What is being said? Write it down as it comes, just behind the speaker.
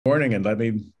morning, and let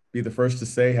me be the first to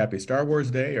say Happy Star Wars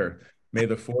Day, or May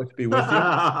the 4th be with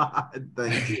you.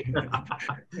 Thank you.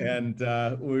 And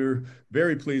we're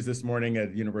very pleased this morning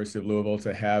at the University of Louisville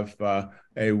to have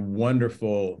a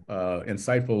wonderful,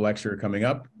 insightful lecture coming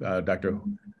up. Dr.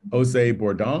 Jose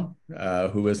Bordon,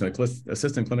 who is an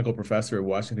assistant clinical professor at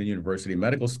Washington University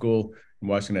Medical School and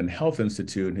Washington Health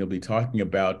Institute, and he'll be talking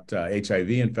about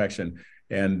HIV infection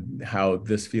and how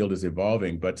this field is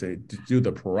evolving. But to do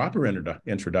the proper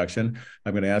introduction,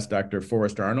 I'm going to ask Dr.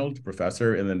 Forrest Arnold,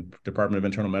 professor in the Department of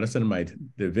Internal Medicine, and my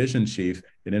division chief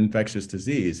in infectious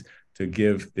disease, to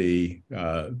give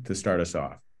to start us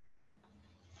off.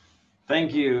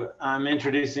 Thank you. I'm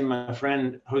introducing my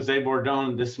friend Jose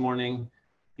Bordon this morning.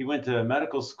 He went to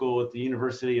medical school at the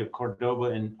University of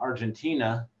Cordoba in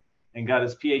Argentina and got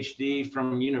his Ph.D.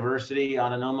 from University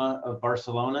Autónoma of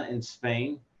Barcelona in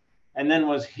Spain, and then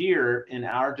was here in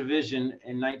our division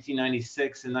in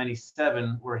 1996 and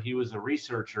 97, where he was a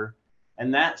researcher,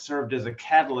 and that served as a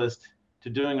catalyst to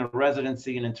doing a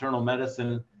residency in internal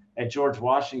medicine at George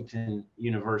Washington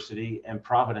University and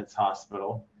Providence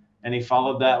Hospital. And he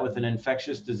followed that with an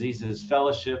infectious diseases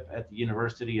fellowship at the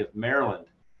University of Maryland.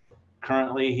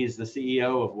 Currently, he's the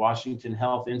CEO of Washington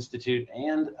Health Institute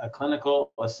and a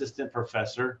clinical assistant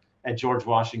professor at George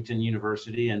Washington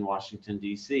University in Washington,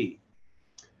 D.C.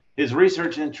 His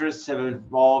research interests have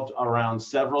evolved around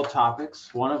several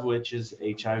topics, one of which is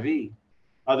HIV.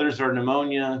 Others are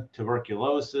pneumonia,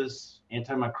 tuberculosis,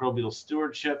 antimicrobial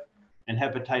stewardship, and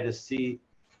hepatitis C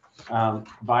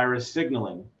virus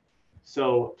signaling.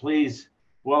 So please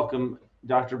welcome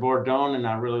Dr. Bordon, and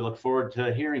I really look forward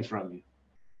to hearing from you.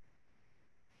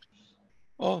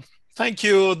 Oh, thank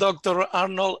you, Dr.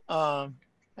 Arnold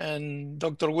and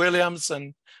Dr. Williams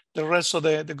and the rest of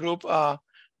the group.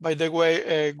 By the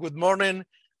way, good morning.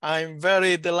 I'm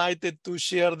very delighted to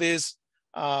share this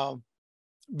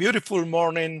beautiful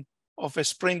morning of a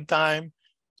springtime.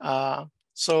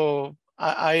 So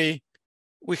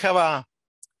we have a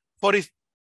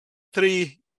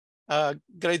 43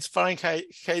 grades Fahrenheit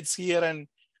here, and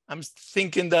I'm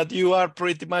thinking that you are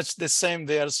pretty much the same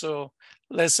there. So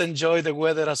let's enjoy the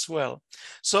weather as well.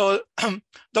 So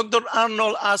Dr.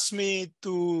 Arnold asked me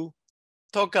to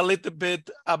talk a little bit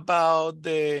about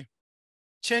the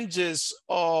changes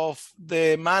of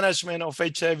the management of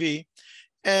HIV.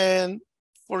 And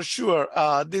for sure,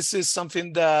 this is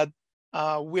something that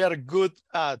we are good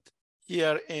at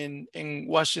here in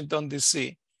Washington,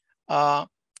 D.C.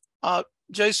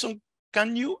 Jason,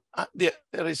 can you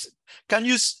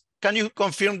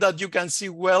confirm that you can see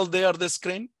well there the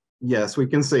screen? Yes, we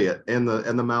can see it, and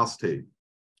the mouse too.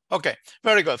 Okay,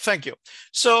 very good, thank you.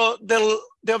 So the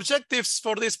objectives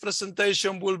for this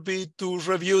presentation will be to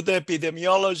review the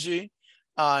epidemiology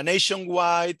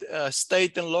nationwide,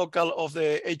 state and local of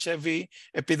the HIV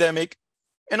epidemic,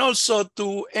 and also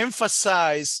to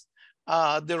emphasize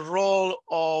the role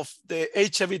of the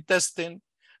HIV testing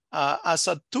as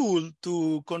a tool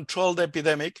to control the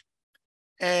epidemic.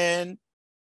 And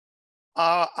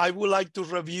I would like to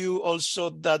review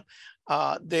also that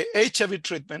the HIV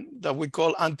treatment that we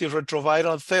call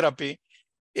antiretroviral therapy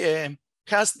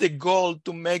has the goal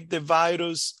to make the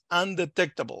virus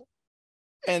undetectable.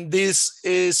 And this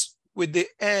is with the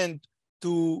end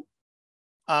to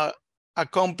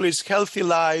accomplish healthy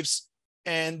lives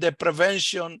and the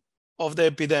prevention of the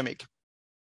epidemic.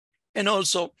 And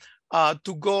also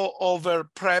to go over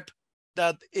PrEP,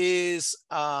 that is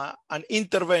an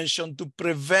intervention to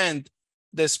prevent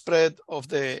the spread of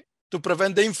the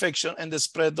infection and the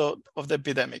spread of the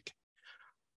epidemic.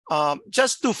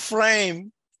 Just to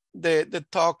frame the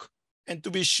talk and to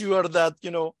be sure that,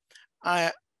 you know,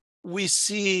 we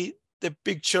see the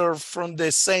picture from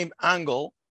the same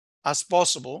angle as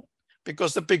possible,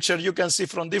 because the picture you can see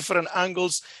from different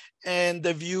angles and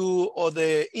the view or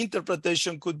the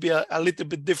interpretation could be a little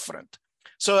bit different.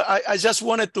 So I just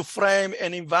wanted to frame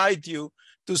and invite you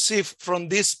to see from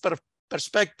this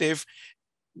perspective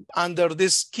under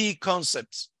these key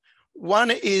concepts.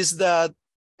 One is that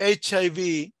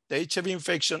the HIV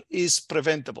infection is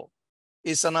preventable.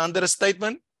 It's an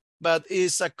understatement, but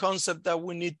it's a concept that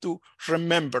we need to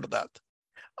remember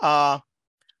that.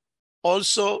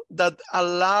 Also, that a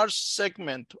large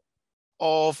segment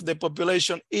of the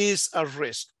population is at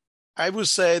risk. I would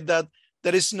say that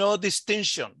there is no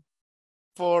distinction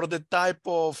for the type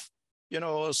of, you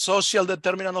know, social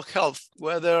determinant of health,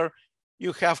 whether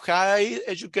you have high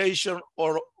education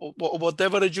or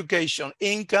whatever education,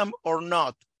 income or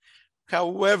not.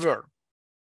 However,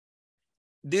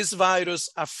 this virus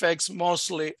affects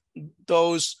mostly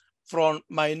those from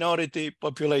minority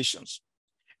populations.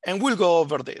 And we'll go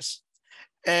over this.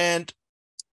 And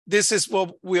This is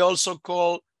what we also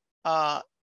call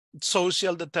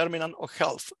social determinant of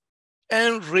health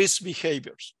and risk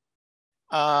behaviors.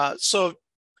 So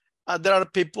there are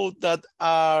people that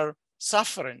are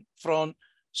suffering from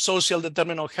social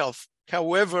determinant of health,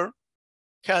 however,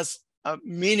 has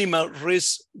minimal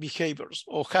risk behaviors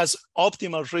or has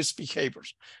optimal risk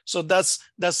behaviors. So that's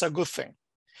a good thing.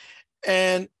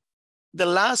 And the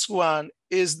last one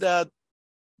is that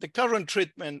the current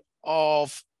treatment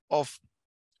of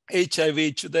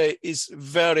HIV today is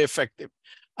very effective.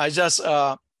 I just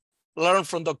learned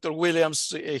from Dr.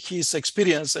 Williams his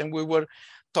experience, and we were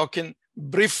talking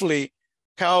briefly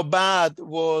how bad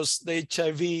was the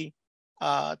HIV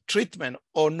treatment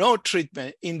or no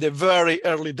treatment in the very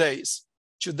early days.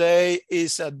 Today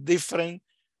is a different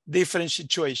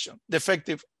situation.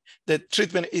 The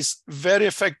treatment is very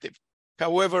effective.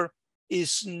 However,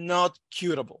 is not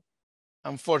curable,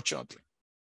 unfortunately.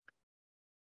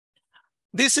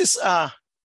 This is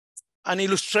an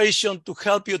illustration to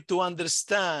help you to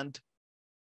understand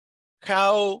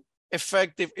how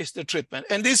effective is the treatment.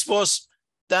 And this was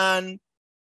done,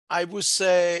 I would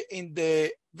say, in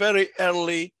the very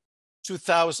early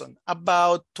 2000,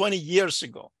 about 20 years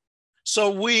ago.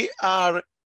 So we are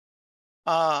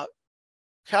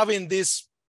having this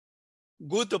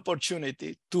good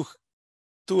opportunity to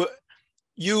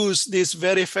use this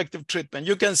very effective treatment.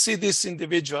 You can see this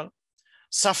individual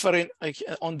suffering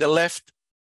on the left,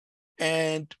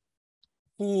 and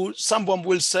who someone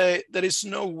will say there is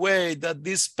no way that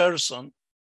this person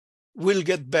will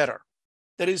get better.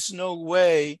 There is no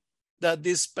way that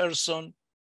this person,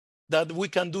 that we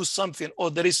can do something,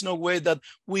 or there is no way that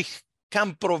we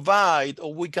can provide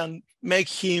or we can make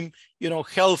him,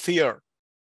 healthier.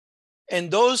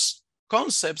 And those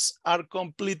concepts are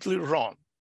completely wrong.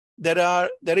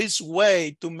 There is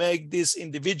way to make this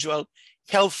individual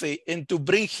healthy and to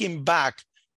bring him back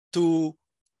to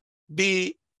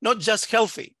be not just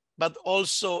healthy, but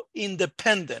also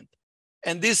independent.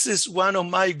 And this is one of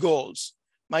my goals.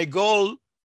 My goal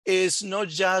is not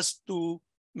just to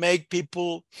make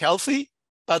people healthy,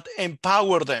 but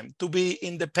empower them to be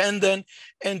independent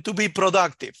and to be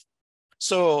productive.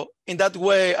 So in that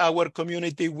way, our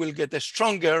community will get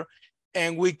stronger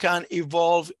and we can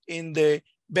evolve in the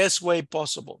best way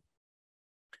possible.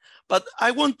 But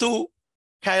I want to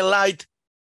highlight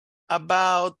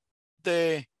about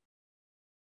the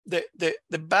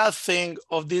bad thing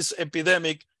of this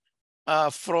epidemic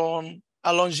from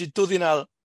a longitudinal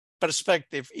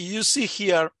perspective. You see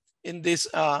here in this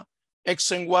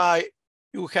X and Y,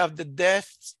 you have the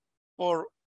deaths for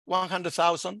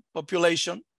 100,000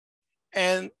 population.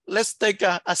 And let's take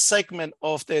a segment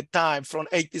of the time from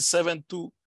 87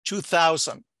 to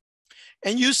 2000.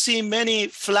 And you see many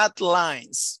flat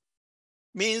lines,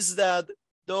 means that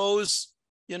those,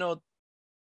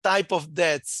 type of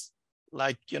deaths,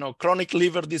 like, chronic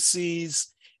liver disease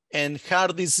and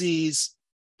heart disease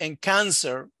and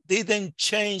cancer didn't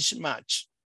change much.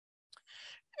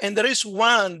 And there is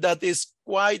one that is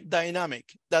quite dynamic,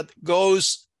 that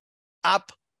goes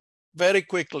up very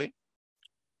quickly.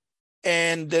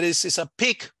 And there is a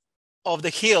peak of the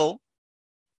hill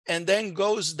and then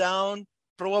goes down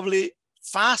probably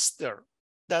faster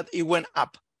than it went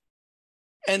up.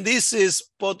 And this is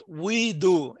what we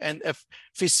do. And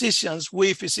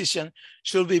we physicians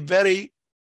should be very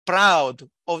proud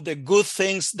of the good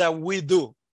things that we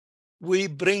do. We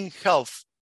bring health,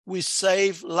 we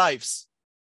save lives,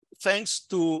 thanks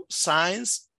to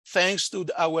science, thanks to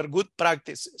our good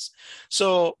practices.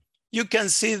 So you can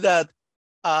see that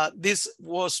this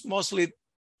was mostly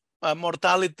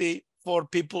mortality for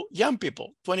people, young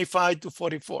people, 25 to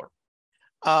 44.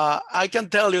 I can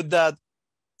tell you that,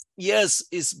 yes,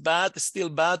 it's bad, still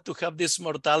bad to have this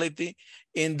mortality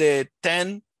in the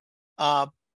 10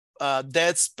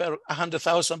 deaths per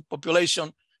 100,000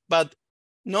 population, but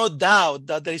no doubt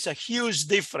that there is a huge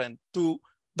difference to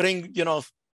bring,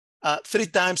 3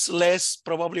 times less,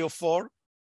 probably, or 4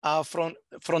 from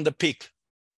the peak.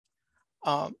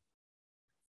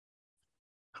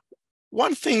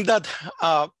 One thing that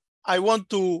I want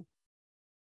to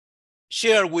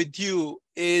share with you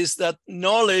is that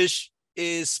knowledge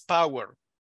is power.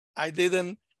 I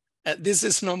didn't, this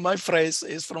is not my phrase,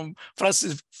 it's from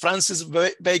Francis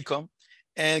Bacon,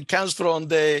 and comes from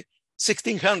the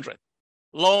 1600,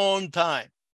 long time.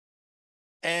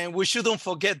 And we shouldn't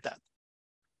forget that.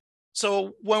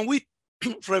 So when we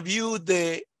review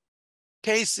the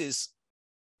cases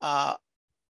of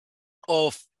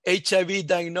HIV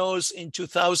diagnosed in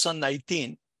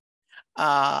 2019,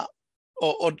 or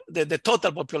the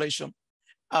total population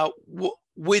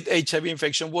with HIV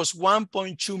infection was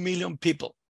 1.2 million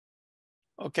people.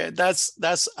 Okay,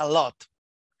 that's a lot.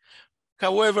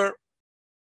 However,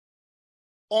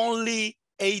 only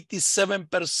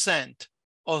 87%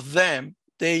 of them,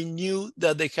 they knew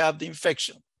that they have the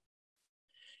infection.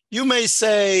 You may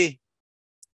say,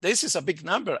 this is a big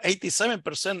number,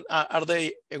 87% are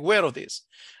they aware of this?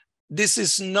 This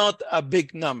is not a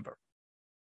big number.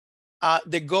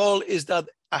 The goal is that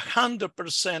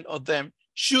 100% of them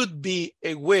should be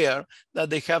aware that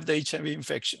they have the HIV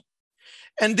infection.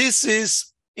 And this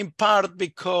is in part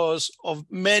because of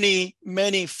many,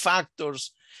 many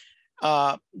factors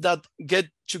that get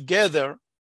together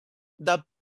that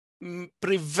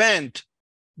prevent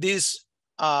this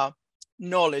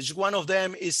knowledge. One of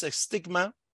them is a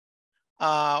stigma.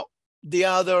 The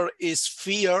other is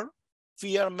fear.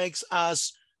 Fear makes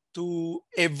us to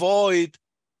avoid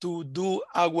to do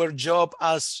our job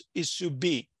as it should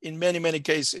be in many, many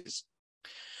cases.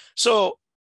 So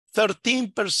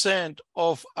 13%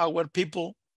 of our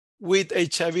people with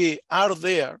HIV are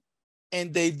there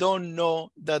and they don't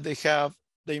know that they have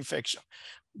the infection.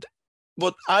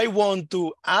 But I want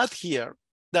to add here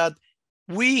that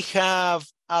we have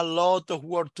a lot of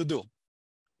work to do.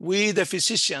 We, the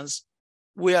physicians,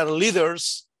 we are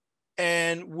leaders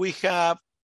and we have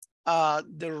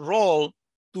the role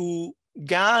to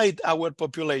guide our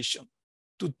population,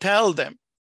 to tell them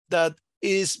that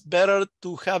it's better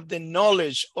to have the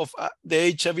knowledge of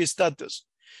the HIV status.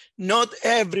 Not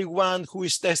everyone who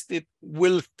is tested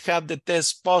will have the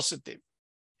test positive.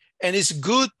 And it's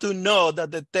good to know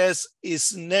that the test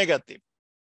is negative.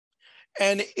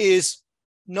 And it's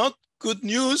not good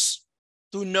news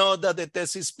to know that the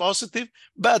test is positive,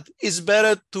 but it's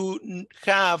better to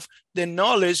have the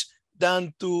knowledge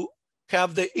than to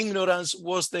have the ignorance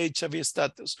what's the HIV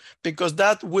status, because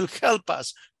that will help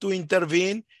us to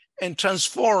intervene and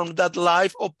transform that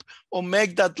life or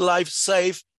make that life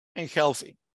safe and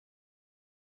healthy.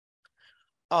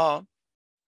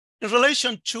 In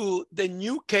relation to the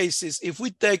new cases, if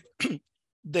we take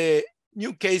the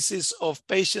new cases of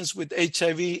patients with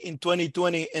HIV in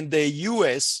 2020 in the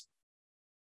US,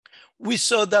 we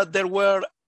saw that there were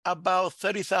about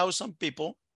 30,000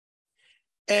 people,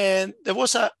 and there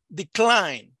was a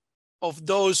decline of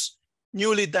those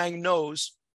newly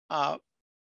diagnosed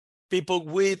people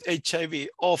with HIV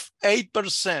of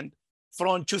 8%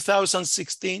 from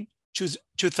 2016 to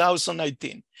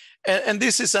 2019. And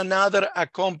this is another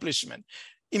accomplishment.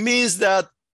 It means that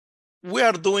we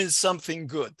are doing something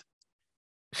good.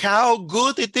 How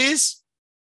good it is,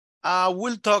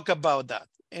 we'll talk about that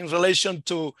in relation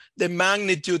to the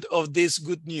magnitude of this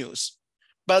good news.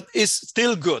 But it's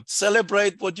still good.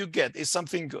 Celebrate what you get. It's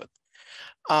something good.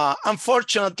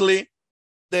 Unfortunately,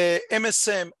 the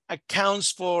MSM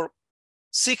accounts for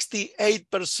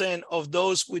 68% of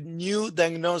those with new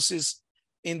diagnosis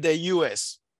in the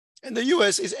US. And the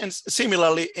US is, and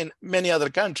similarly in many other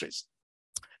countries.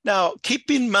 Now,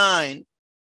 keep in mind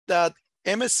that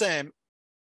MSM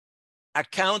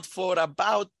account for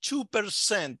about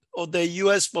 2% of the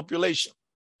US population.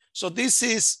 So this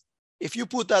is, if you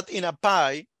put that in a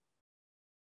pie,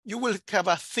 you will have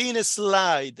a thin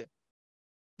slide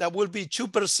that will be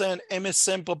 2%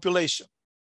 MSM population.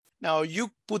 Now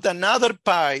you put another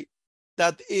pie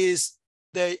that is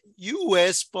the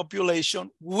US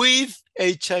population with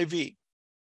HIV.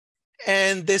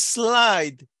 And the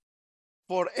slide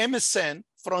for MSM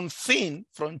from thin,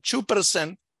 from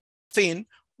 2% thin,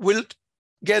 will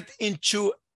get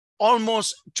into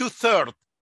almost 2/3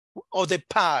 of the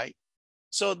pie.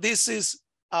 So this is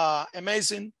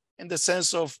amazing in the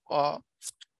sense of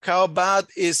how bad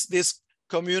is this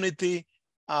community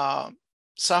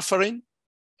suffering.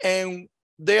 And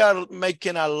they are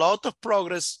making a lot of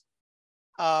progress,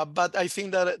 but I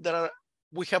think that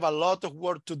we have a lot of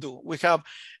work to do. We have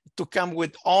to come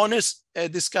with honest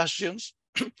discussions,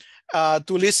 to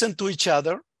listen to each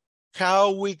other,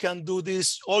 how we can do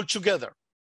this all together.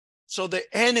 So the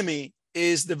enemy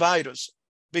is the virus,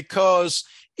 because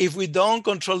if we don't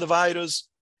control the virus,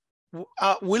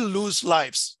 we'll lose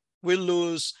lives. We'll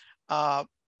lose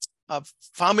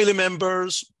family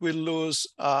members, we'll lose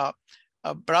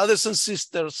brothers and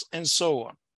sisters, and so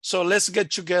on. So let's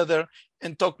get together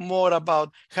and talk more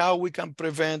about how we can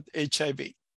prevent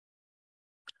HIV.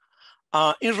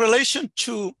 In relation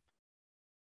to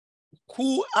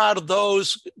who are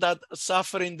those that are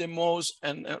suffering the most,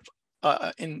 and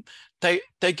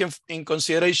taking in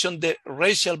consideration the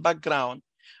racial background,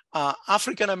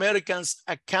 African Americans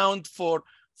account for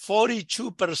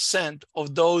 42%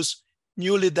 of those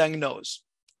newly diagnosed.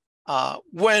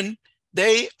 When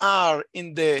they are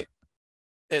in the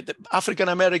African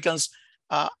Americans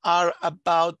are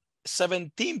about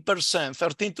 17%,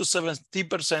 13 to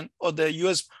 17% of the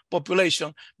US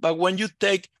population. But when you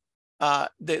take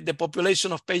the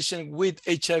population of patients with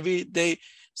HIV,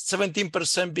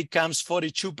 17% becomes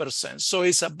 42%. So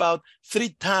it's about 3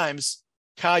 times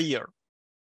higher.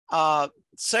 The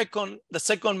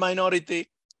second minority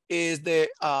is the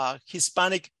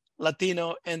Hispanic,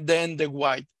 Latino, and then the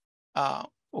white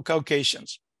or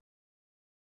Caucasians.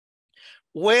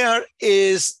 Where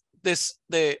is this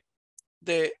the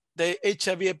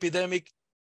HIV epidemic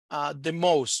the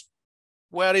most?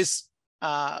 Where is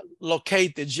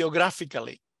located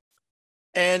geographically?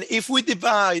 And if we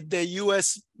divide the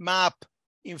US map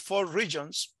in 4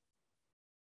 regions,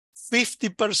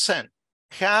 50%,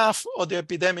 half of the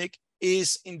epidemic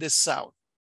is in the South.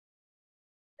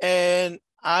 And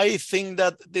I think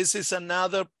that this is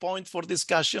another point for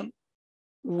discussion,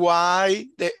 why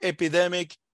the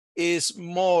epidemic is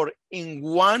more in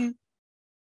one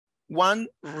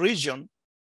region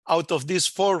out of these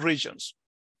 4 regions.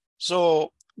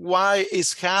 So why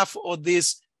is half of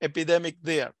this epidemic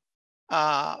there?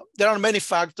 There are many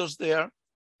factors there,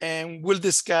 and we'll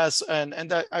discuss,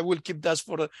 and I will keep that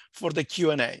for the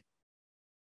Q&A.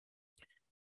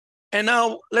 And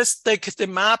now let's take the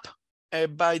map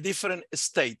by different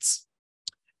states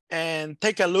and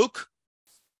take a look.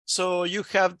 So you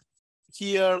have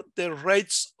here the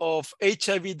rates of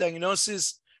HIV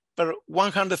diagnosis per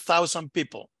 100,000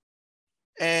 people.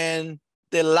 And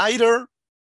the lighter,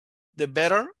 the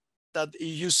better. That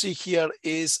you see here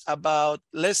is about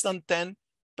less than 10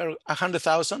 per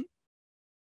 100,000.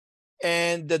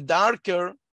 And the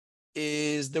darker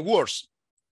is the worst.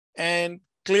 And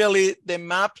clearly the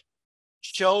map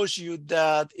shows you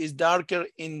that it's darker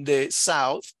in the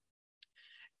South.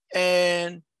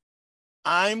 And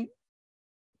I'm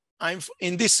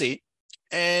in DC.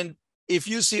 And if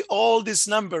you see all these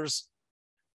numbers,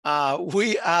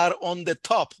 we are on the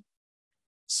top.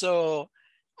 So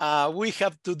we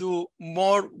have to do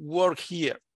more work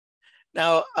here.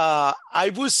 Now,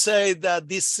 I would say that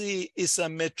DC is a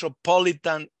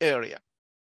metropolitan area.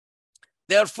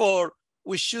 Therefore,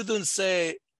 we shouldn't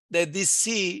say that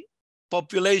DC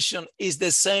population is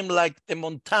the same like the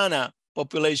Montana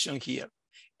population here.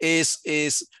 We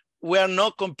are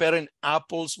not comparing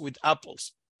apples with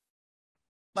apples.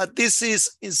 But this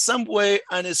is in some way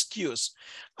an excuse.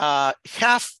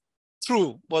 Half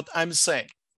true what I'm saying,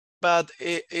 but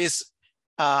it is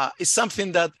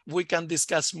something that we can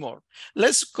discuss more.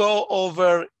 Let's go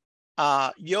over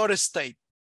your state.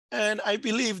 And I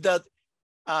believe that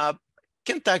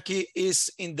Kentucky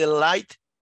is in the light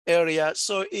area,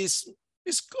 so it's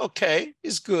okay,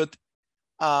 it's good.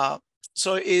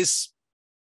 So it's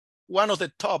one of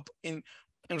the top in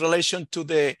relation to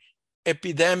the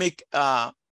epidemic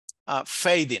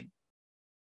fading.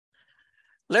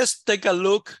 Let's take a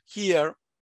look here,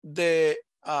 the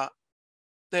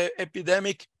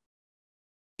epidemic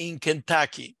in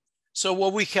Kentucky. So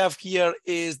what we have here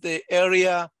is the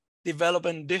area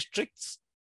development districts,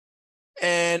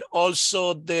 and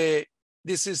also this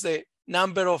is the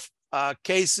number of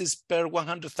cases per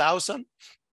 100,000,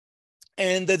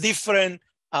 and the different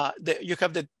you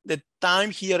have the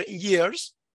time here in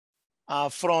years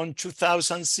from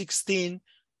 2016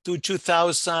 to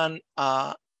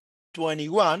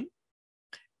 2021.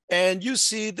 And you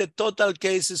see the total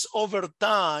cases over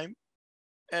time,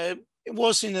 it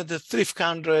was in the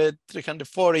 300,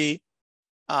 340,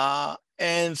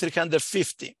 and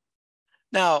 350.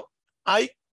 Now, I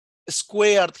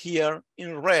squared here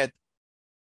in red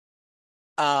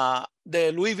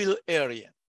the Louisville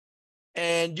area.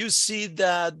 And you see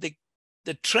that the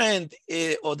trend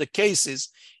or the cases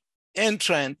and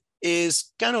trend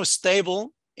is kind of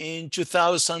stable in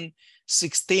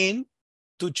 2016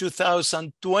 to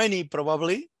 2020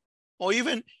 probably, or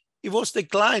even it was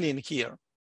declining here.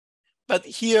 But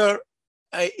here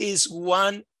is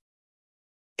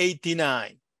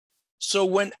 189. So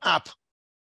went up,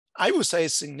 I would say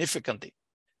significantly.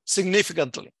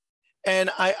 And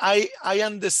I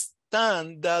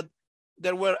understand that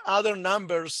there were other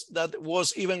numbers that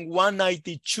was even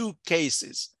 192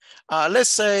 cases.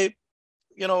 Let's say,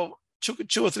 you know,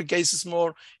 two or three cases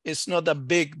more is not a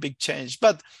big change.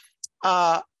 But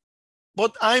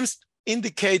what I'm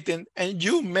indicating, and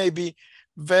you may be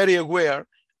very aware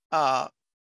that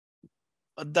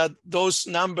those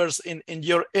numbers in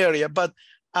your area, but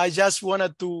I just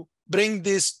wanted to bring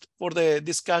this for the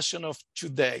discussion of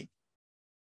today.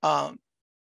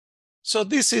 So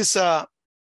this is, let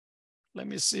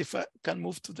me see if I can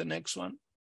move to the next one.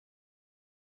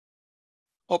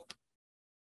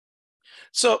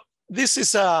 So this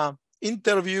is an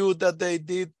interview that they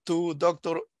did to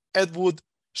Dr. Edward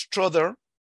Strother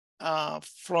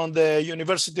from the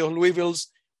University of Louisville's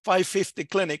 550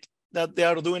 clinic that they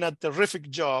are doing a terrific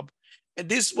job. And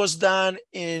this was done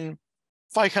in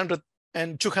 500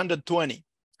 and 220.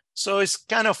 So it's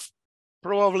kind of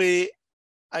probably,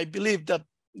 I believe that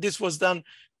this was done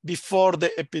before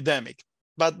the epidemic,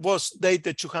 but was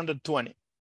dated 220.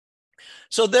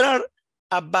 So there are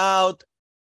about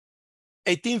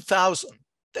 10,000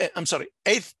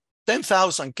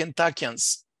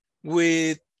 Kentuckians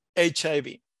with HIV.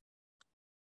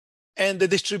 And the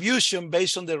distribution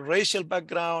based on the racial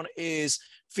background is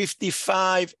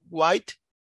 55 white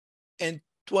and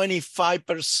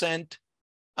 25%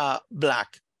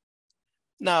 Black.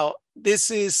 Now,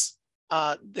 this is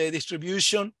the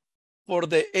distribution for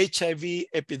the HIV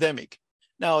epidemic.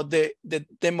 Now, the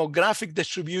demographic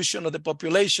distribution of the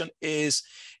population is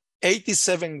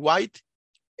 87 white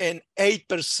and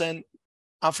 8%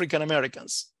 African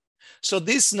Americans. So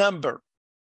this number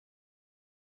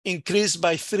increased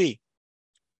by 3.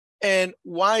 And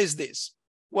why is this?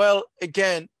 Well,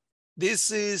 again,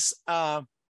 this is an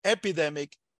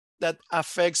epidemic that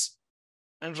affects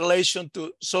in relation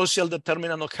to social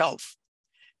determinant of health.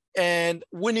 And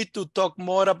we need to talk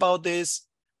more about this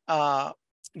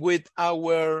with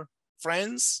our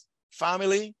friends,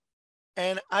 family.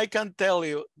 And I can tell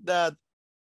you that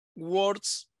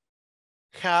words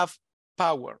have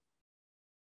power.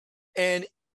 And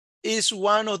is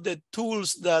one of the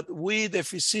tools that we, the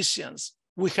physicians,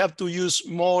 we have to use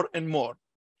more and more.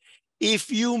 If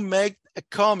you make a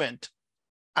comment,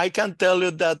 I can tell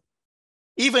you that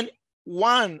even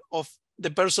one of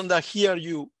the person that hear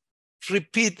you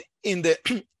repeat in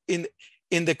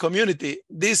the community,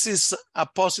 this is a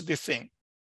positive thing.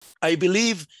 I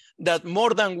believe that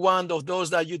more than one of those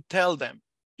that you tell them,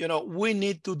 you know, we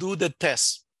need to do the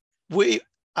test. We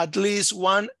at least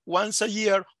once a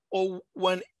year or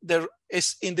when there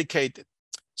is indicated.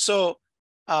 So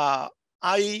I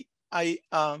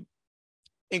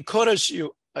encourage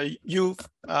you,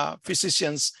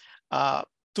 physicians,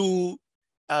 to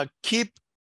keep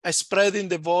spreading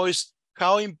the voice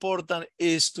how important it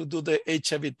is to do the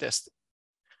HIV testing.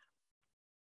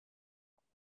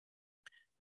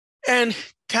 And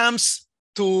comes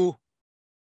to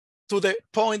the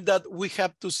point that we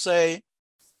have to say,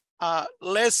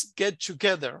 let's get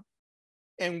together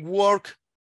and work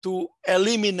to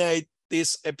eliminate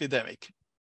this epidemic.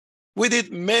 We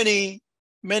did many,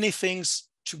 many things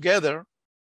together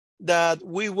that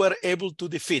we were able to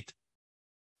defeat.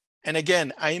 And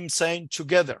again, I am saying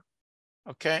together,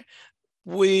 okay?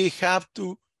 We have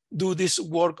to do this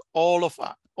work, all of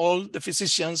us, all the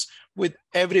physicians, with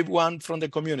everyone from the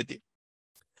community.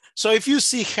 So if you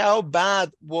see how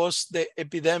bad was the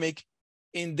epidemic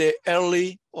in the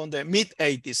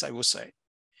mid-80s, I would say,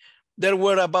 there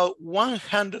were about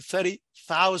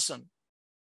 130,000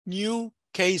 new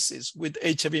cases with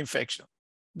HIV infection.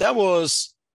 That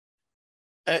was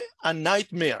a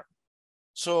nightmare.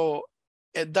 So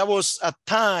that was a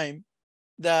time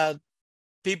that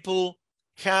people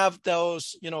have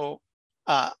those,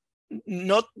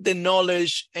 not the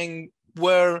knowledge and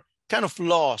were kind of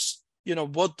lost,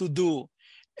 what to do.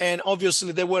 And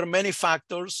obviously there were many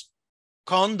factors.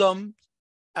 Condom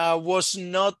was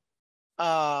not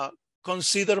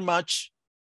considered much.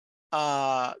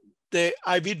 The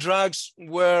IV drugs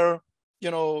were,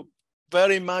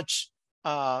 very much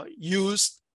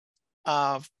used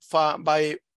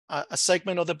by a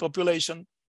segment of the population,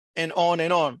 and on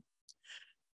and on.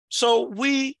 So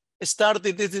we started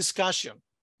this discussion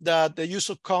that the use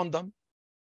of condom,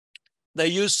 the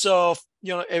use of,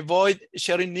 avoid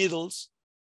sharing needles,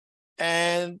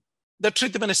 and the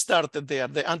treatment started there,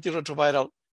 the antiretroviral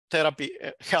therapy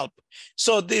help.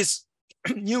 So this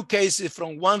new cases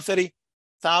from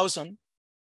 130,000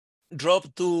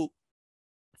 dropped to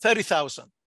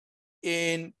 30,000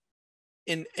 in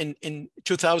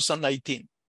 2019.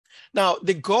 Now,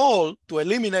 the goal to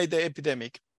eliminate the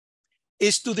epidemic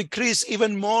is to decrease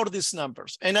even more these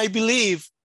numbers. And I believe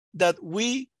that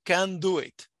we can do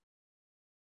it.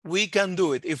 We can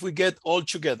do it if we get all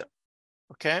together,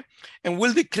 okay? And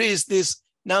we'll decrease this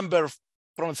number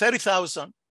from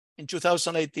 30,000 in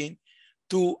 2018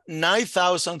 to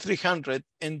 9,300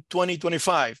 in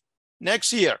 2025,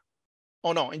 next year.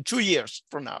 Oh no, in 2 years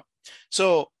from now.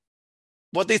 So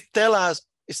what they tell us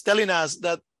is telling us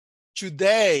that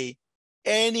today,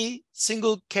 any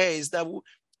single case that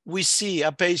we see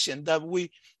a patient that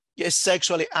we is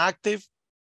sexually active,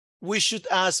 we should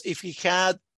ask if he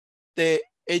had the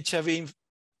HIV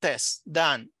test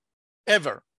done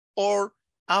ever or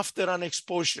after an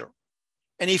exposure.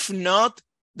 And if not,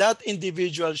 that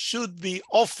individual should be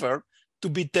offered to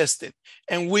be tested.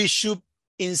 And we should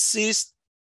insist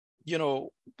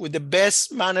with the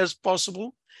best manners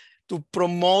possible to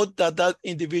promote that that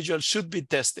individual should be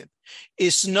tested.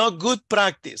 It's not good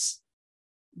practice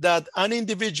that an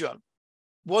individual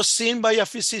was seen by a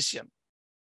physician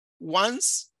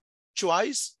once,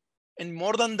 twice, and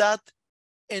more than that,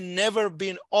 and never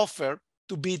been offered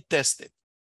to be tested.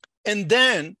 And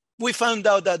then we found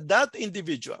out that that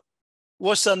individual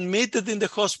was admitted in the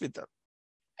hospital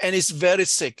and is very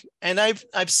sick. And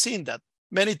I've seen that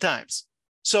many times.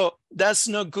 So that's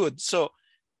not good. So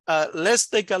let's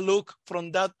take a look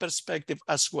from that perspective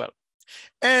as well.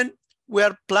 And we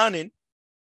are planning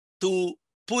to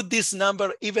put this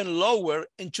number even lower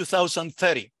in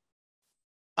 2030.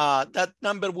 That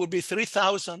number will be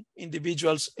 3,000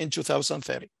 individuals in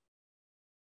 2030.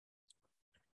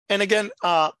 And again,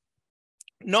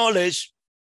 knowledge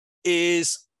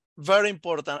is very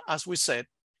important, as we said.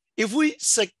 If we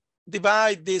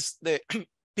divide this, the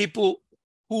people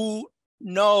who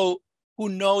know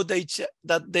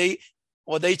that they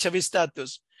or the HIV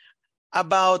status,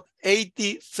 about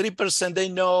 83% they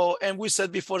know, and we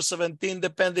said before 17,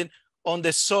 depending on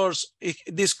the source,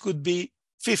 this could be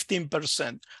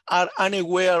 15% are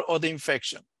unaware of the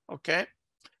infection, okay?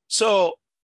 So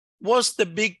what's the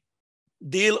big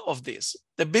deal of this?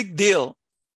 The big deal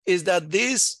is that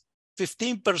these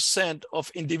 15%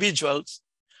 of individuals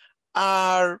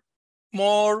are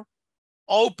more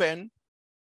open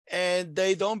and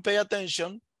they don't pay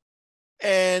attention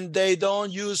and they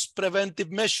don't use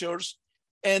preventive measures,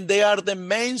 and they are the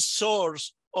main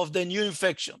source of the new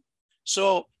infection.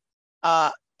 So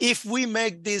if we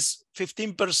make this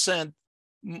 15%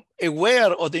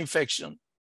 aware of the infection,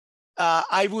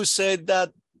 I would say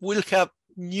that we'll have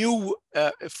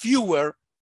fewer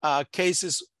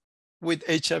cases with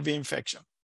HIV infection.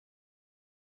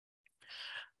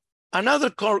 Another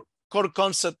core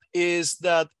concept is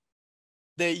that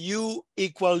the U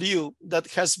equal U that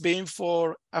has been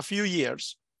for a few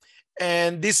years,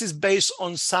 and this is based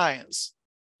on science.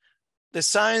 The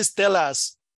science tells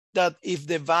us that if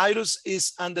the virus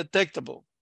is undetectable,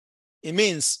 it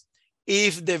means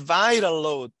if the viral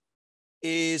load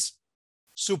is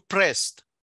suppressed,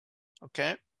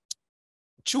 okay?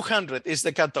 200 is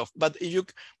the cutoff, but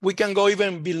we can go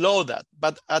even below that,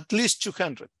 but at least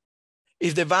 200.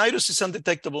 If the virus is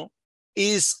undetectable,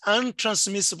 is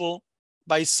untransmissible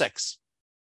by sex.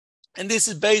 And this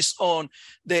is based on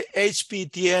the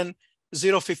HPTN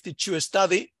 052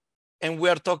 study, and we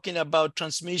are talking about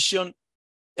transmission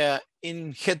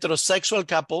in heterosexual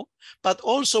couple, but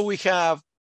also we have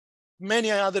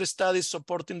many other studies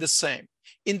supporting the same.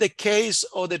 In the case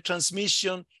of the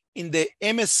transmission in the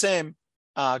MSM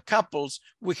couples,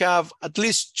 we have at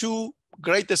least two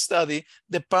great studies,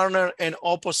 the partner and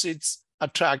opposites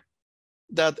attract,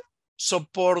 that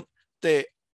support the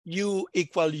U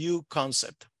equal U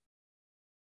concept.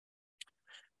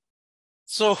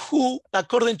 So who,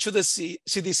 according to the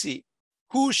CDC,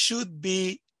 who should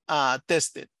be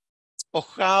tested, or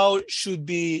how should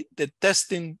be the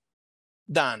testing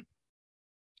done?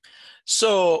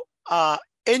 So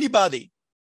anybody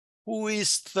who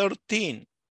is 13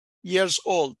 years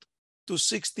old to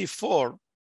 64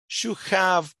 should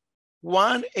have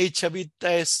one HIV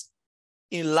test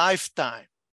in lifetime.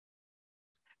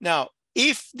 Now,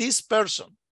 if this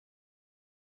person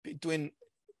between,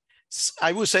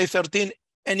 I would say 13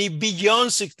 and if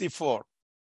beyond 64,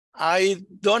 I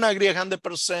don't agree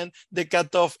 100% the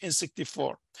cutoff in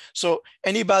 64. So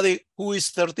anybody who is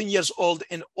 13 years old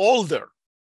and older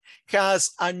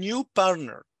has a new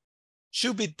partner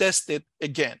should be tested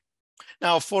again.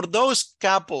 Now, for those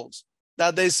couples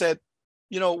that they said,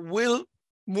 we'll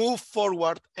move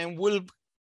forward and we'll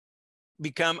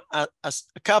become a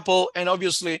couple, and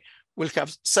obviously will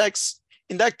have sex.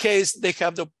 In that case, they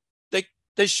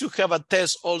should have a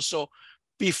test also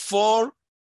before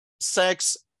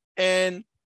sex and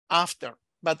after.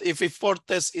 But if before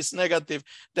test is negative,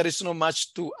 there is not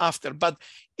much to after. But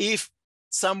if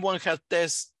someone has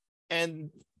test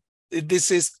and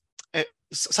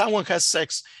someone has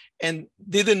sex and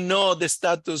didn't know the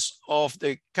status of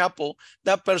the couple,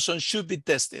 that person should be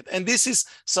tested. And this is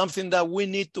something that we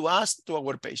need to ask to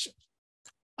our patients.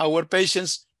 Our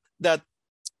patients that,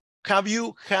 have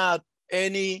you had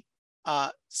any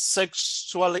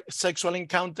sexual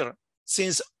encounter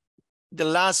since the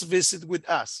last visit with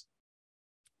us?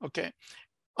 Okay.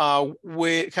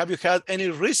 Have you had any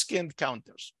risky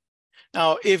encounters?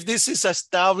 Now, if this is an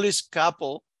established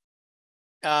couple,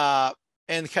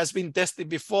 and has been tested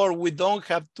before, we don't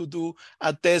have to do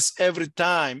a test every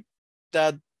time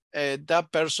that that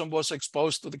person was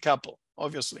exposed to the couple,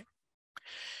 obviously.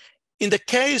 In the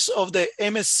case of the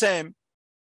MSM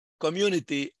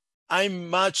community, I'm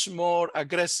much more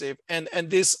aggressive, and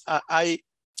this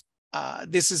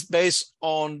this is based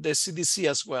on the CDC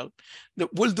as well.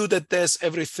 We'll do the test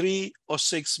every 3 or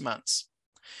 6 months.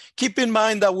 Keep in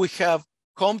mind that we have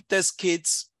home test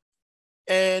kits,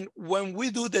 and when we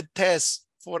do the test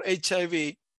for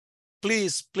HIV,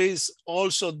 please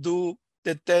also do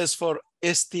the test for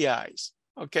STIs,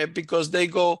 okay? Because they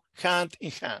go hand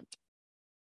in hand.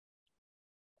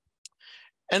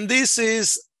 And this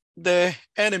is the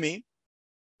enemy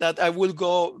that I will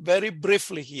go very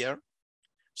briefly here.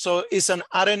 So it's an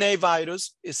RNA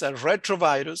virus, it's a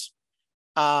retrovirus.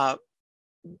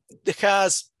 It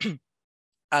has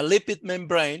a lipid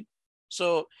membrane,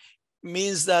 so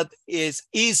means that it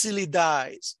easily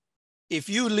dies. If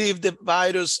you leave the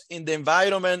virus in the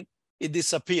environment, it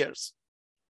disappears.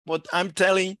 What I'm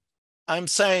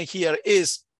saying here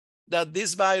is that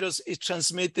this virus is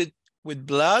transmitted with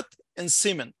blood and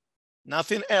semen,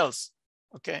 nothing else,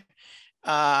 okay?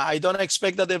 I don't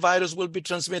expect that the virus will be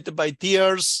transmitted by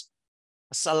tears,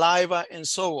 saliva, and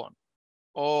so on,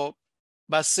 or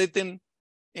by sitting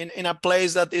in a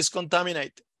place that is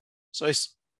contaminated. So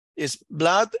it's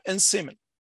blood and semen.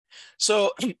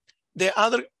 So the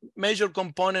other major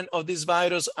component of this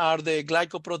virus are the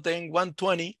glycoprotein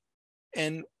 120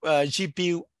 and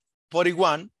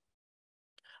GP41,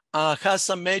 has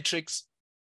a matrix,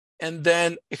 and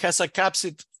then it has a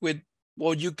capsid with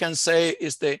what you can say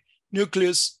is the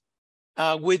nucleus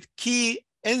with key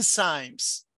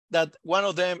enzymes, that one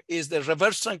of them is the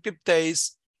reverse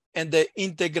transcriptase and the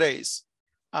integrase.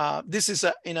 This is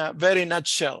in a very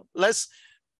nutshell. Let's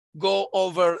go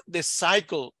over the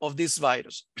cycle of this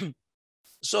virus.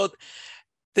 So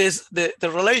the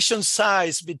relation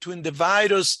size between the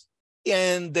virus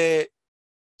and the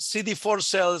CD4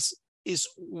 cells is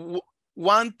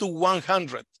 1 to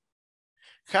 100.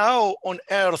 How on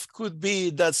earth could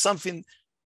be that something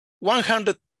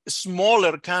 100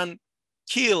 smaller can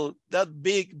kill that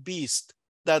big beast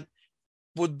that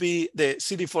would be the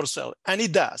CD4 cell? And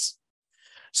it does.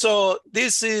 So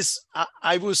this is,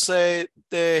 I would say,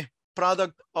 the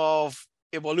product of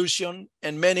evolution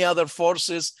and many other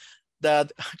forces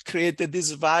that created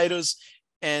this virus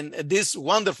and this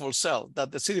wonderful cell,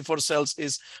 that the CD4 cells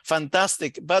is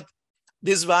fantastic, but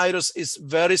this virus is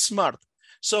very smart.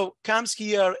 So comes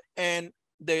here and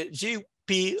the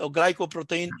GP or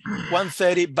glycoprotein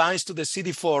 130 binds to the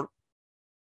CD4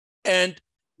 and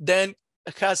then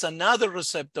has another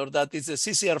receptor that is the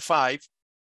CCR5.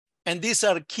 And these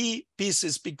are key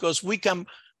pieces because we can,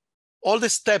 all the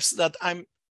steps that I'm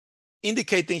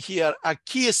indicating here are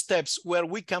key steps where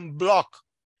we can block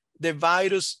the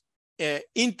virus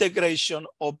integration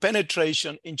or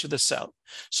penetration into the cell.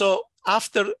 So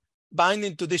after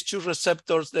binding to these two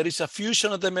receptors, there is a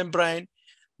fusion of the membrane.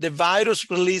 The virus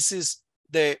releases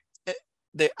the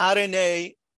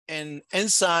RNA and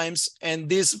enzymes, and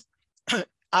this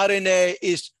RNA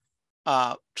is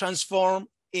transformed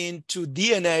into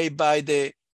DNA by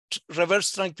the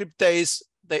reverse transcriptase.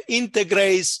 The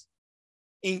integrase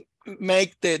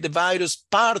make the virus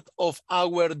part of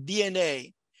our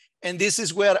DNA. And this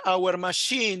is where our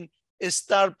machine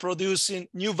start producing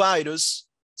new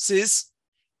viruses,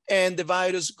 and the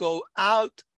virus go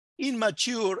out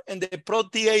immature, and the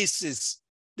proteases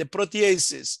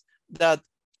that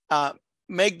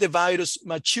make the virus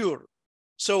mature.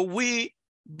 So we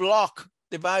block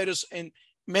the virus in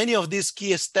many of these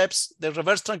key steps. The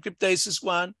reverse transcriptase is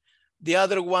one. The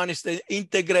other one is the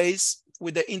integrase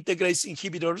with the integrase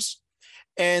inhibitors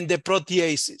and the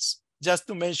proteases, just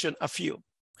to mention a few.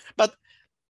 But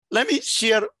let me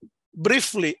share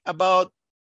briefly about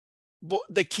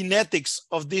the kinetics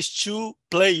of these two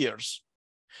players.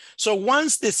 So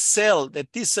once the cell, the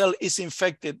T cell is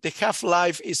infected, the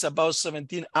half-life is about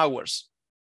 17 hours,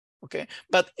 okay?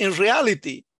 But in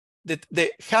reality,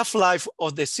 the half-life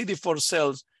of the CD4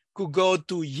 cells could go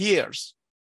to years,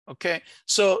 okay?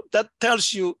 So that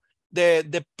tells you the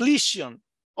depletion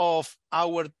of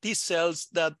our T cells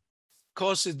that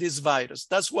causes this virus.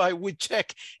 That's why we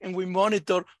check and we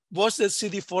monitor what's the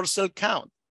CD4 cell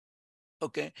count,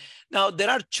 okay? Now, there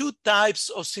are two types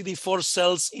of CD4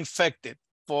 cells infected,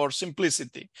 for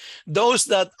simplicity. Those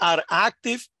that are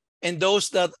active and those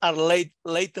that are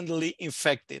latently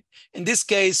infected. In this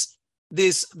case,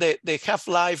 the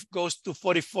half-life goes to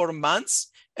 44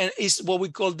 months and is what we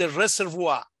call the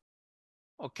reservoir,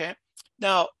 okay?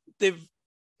 Now, the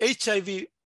HIV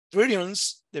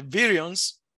virions, the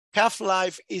virions,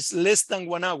 half-life is less than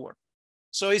 1 hour.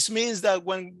 So it means that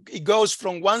when it goes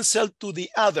from one cell to the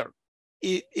other,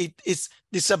 it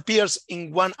disappears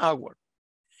in 1 hour.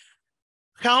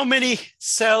 How many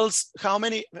cells,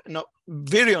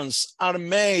 virions are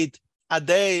made a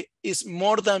day is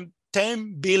more than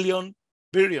 10 billion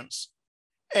virions.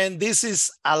 And this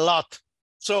is a lot.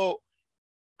 So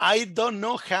I don't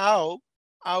know how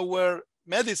our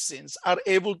medicines are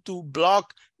able to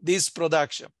block this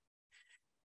production.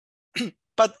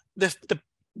 But the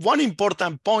one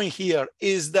important point here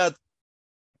is that,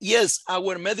 yes,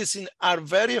 our medicines are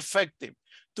very effective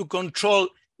to control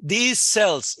these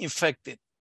cells infected,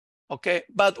 okay?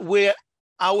 But we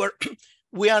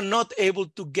are not able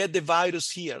to get the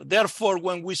virus here. Therefore,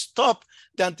 when we stop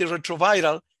the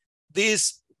antiretroviral,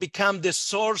 this becomes the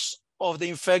source of the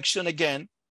infection again.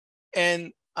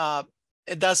 And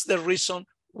that's the reason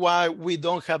why we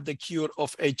don't have the cure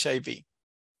of HIV.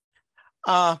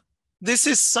 This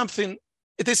is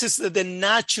the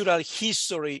natural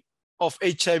history of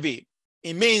HIV.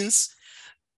 It means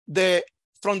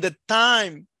from the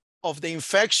time of the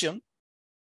infection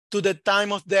to the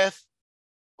time of death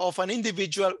of an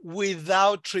individual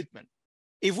without treatment.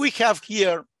 If we have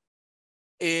here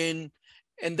in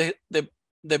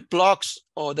the blocks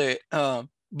or the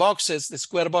boxes, the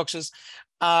square boxes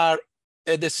are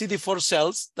the CD4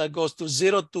 cells that goes to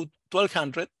 0 to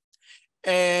 1200,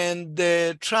 and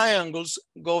the triangles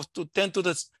go to 10 to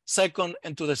the second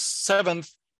and to the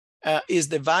seventh is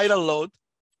the viral load.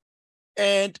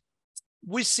 And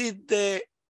we see the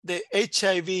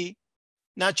HIV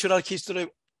natural history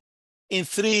in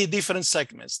 3 different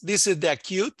segments. This is the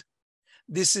acute,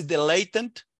 this is the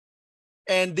latent,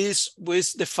 and this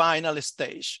was the final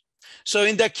stage. So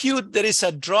in the acute, there is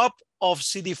a drop of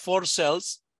CD4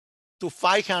 cells to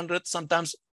 500,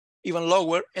 sometimes even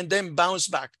lower, and then bounce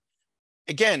back.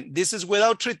 Again, this is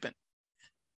without treatment.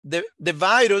 The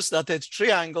virus, that is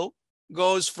triangle,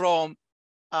 goes from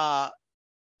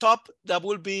top, that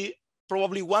will be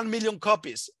probably 1 million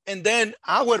copies. And then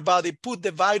our body put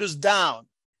the virus down.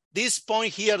 This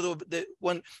point here,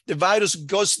 when the virus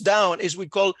goes down, is we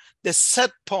call the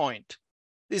set point.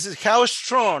 This is how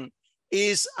strong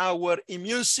is our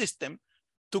immune system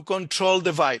to control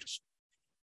the virus.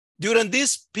 During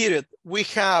this period, we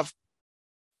have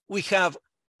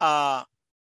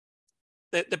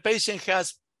the patient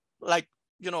has, like,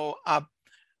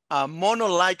 a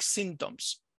mono-like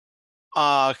symptoms,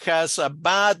 has a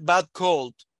bad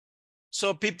cold.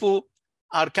 So people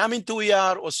are coming to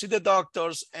ER or see the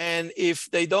doctors, and if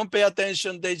they don't pay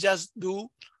attention, they just do,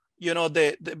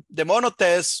 the mono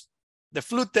test, the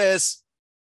flu test,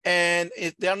 and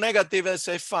if they are negative, they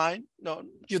say, fine, no,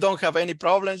 you don't have any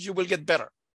problems, you will get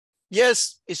better.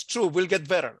 Yes, it's true, we'll get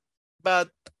better, but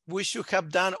we should have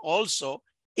done also,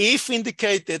 if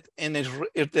indicated and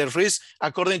if the risk,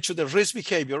 according to the risk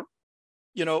behavior,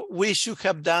 we should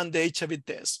have done the HIV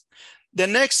test. The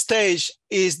next stage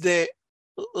is the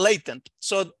latent.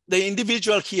 So the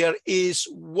individual here is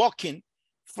walking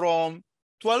from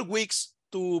 12 weeks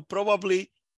to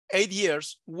probably 8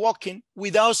 years, walking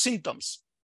without symptoms.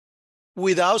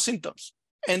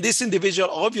 And this individual,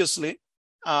 obviously,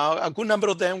 a good number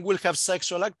of them will have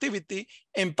sexual activity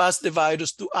and pass the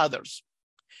virus to others.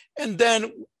 And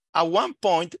then at one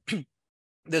point,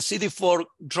 the CD4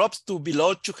 drops to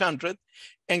below 200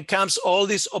 and comes all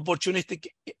these opportunistic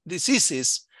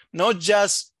diseases, not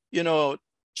just,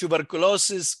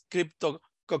 tuberculosis,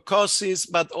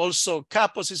 cryptococcosis, but also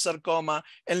Kaposi sarcoma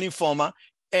and lymphoma.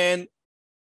 And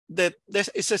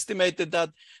it's estimated that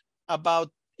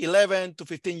about 11 to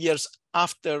 15 years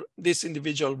after, this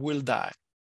individual will die.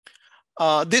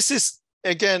 This is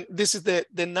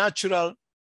the natural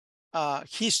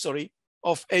history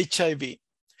of HIV.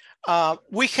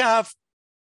 We have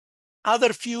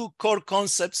other few core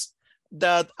concepts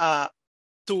that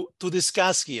to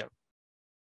discuss here.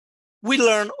 We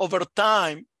learn over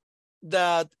time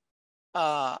that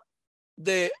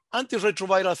the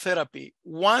antiretroviral therapy,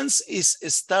 once it's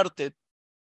started,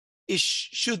 it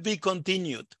should be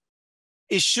continued.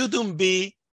 It shouldn't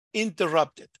be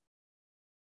interrupted,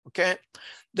 okay?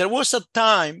 There was a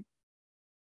time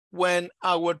when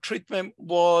our treatment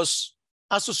was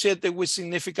associated with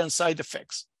significant side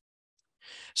effects.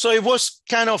 So it was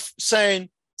kind of saying,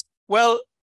 well,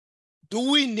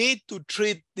 do we need to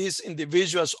treat these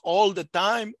individuals all the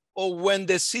time, or when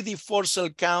the CD4 cell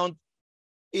count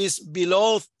is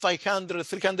below 500,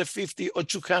 350, or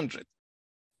 200?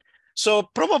 So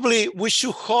probably we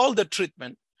should hold the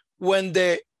treatment when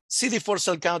the CD4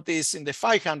 cell count is in the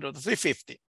 500,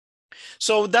 350.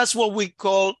 So that's what we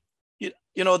call,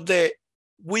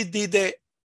 we did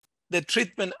the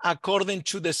treatment according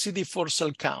to the CD4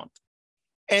 cell count.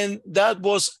 And that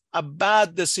was a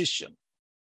bad decision.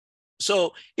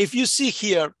 So if you see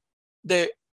here,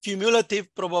 the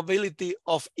cumulative probability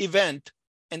of event,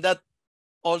 and that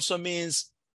also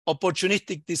means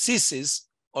opportunistic diseases,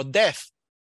 or death.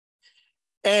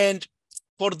 And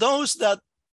for those that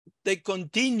they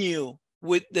continue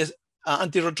with the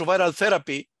antiretroviral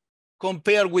therapy,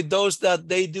 compared with those that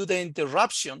they do the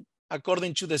interruption,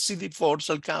 according to the CD4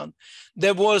 cell count,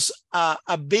 there was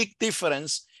a big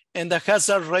difference in the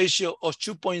hazard ratio of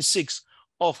 2.6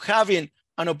 of having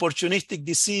an opportunistic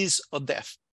disease or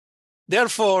death.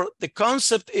 Therefore, the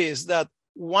concept is that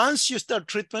once you start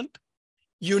treatment,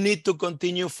 you need to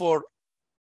continue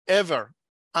forever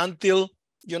until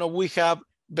we have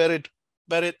better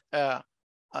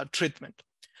treatment.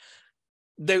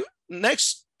 The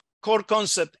next core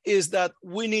concept is that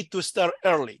we need to start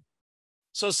early.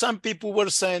 So some people were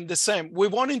saying the same. We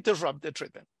won't interrupt the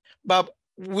treatment, but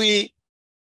we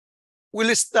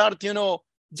will start,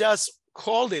 just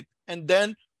hold it, and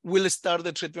then we'll start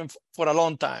the treatment for a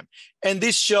long time. And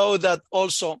this show that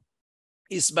also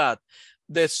is bad.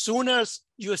 The sooner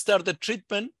you start the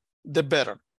treatment, the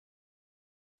better.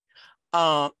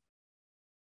 And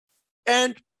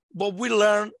what we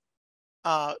learned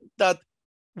that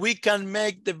we can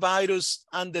make the virus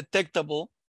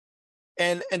undetectable,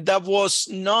 and that was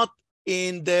not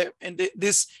in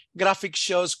this graphic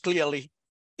shows clearly.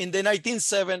 In the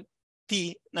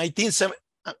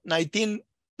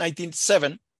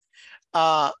 1997,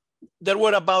 there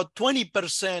were about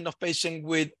 20% of patients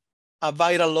with a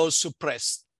viral load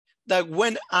suppressed. That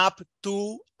went up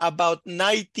to about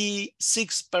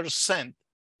 96%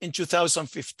 in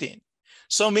 2015.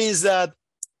 So it means that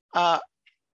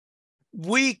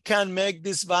we can make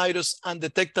this virus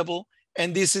undetectable,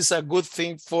 and this is a good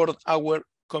thing for our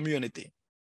community.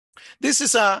 This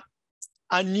is a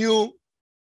new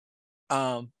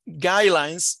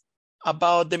guidelines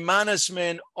about the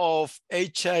management of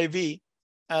HIV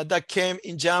that came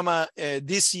in JAMA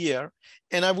this year.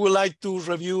 And I would like to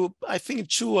review, I think,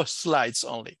 2 slides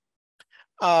only.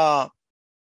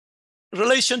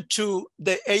 Relation to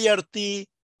the ART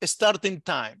starting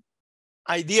time,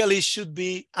 ideally should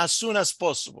be as soon as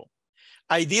possible,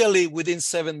 ideally within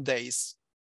 7 days.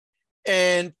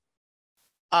 And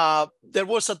there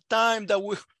was a time that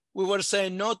we were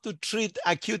saying not to treat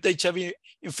acute HIV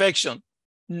infection.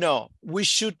 No, we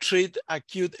should treat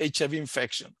acute HIV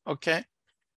infection, okay?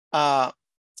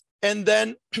 And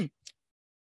then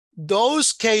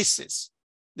those cases,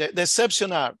 the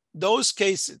exception are those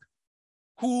cases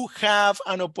who have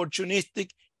an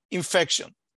opportunistic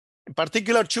infection, in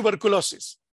particular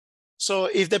tuberculosis. So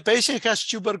if the patient has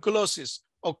tuberculosis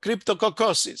or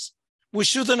cryptococcosis, we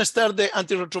shouldn't start the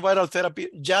antiretroviral therapy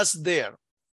just there.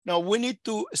 Now we need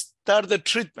to start the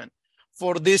treatment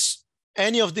for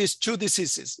any of these 2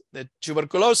 diseases, the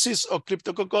tuberculosis or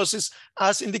cryptococcosis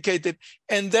as indicated,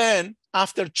 and then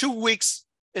after 2 weeks,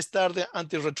 start the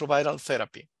antiretroviral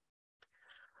therapy.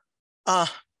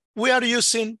 We are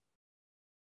using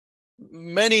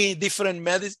many different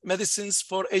medicines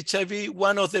for HIV.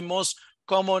 One of the most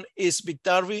common is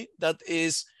Biktarvy, that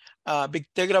is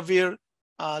Bictegravir,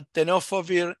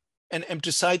 tenofovir, and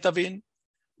emtricitabine.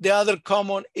 The other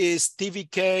common is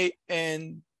TVK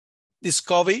and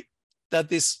Descovy,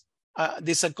 that is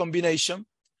this a combination.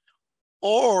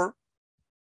 Or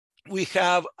we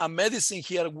have a medicine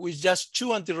here with just 2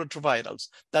 antiretrovirals,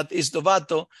 that is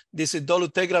Dovato, this is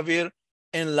dolutegravir,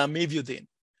 and lamivudine.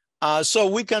 So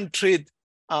we can treat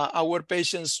our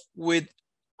patients with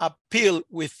a pill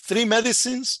with 3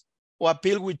 medicines or a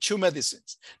pill with 2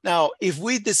 medicines. Now, if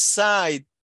we decide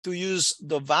to use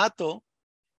Dovato,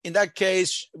 in that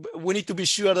case, we need to be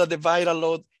sure that the viral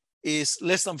load is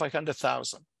less than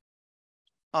 500,000.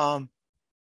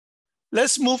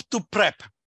 Let's move to PrEP.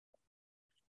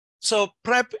 So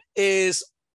PrEP is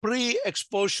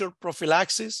pre-exposure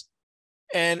prophylaxis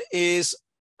and is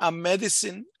a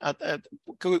medicine,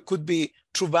 could be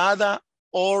Truvada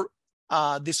or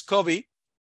Descovy,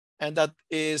 and that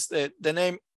is the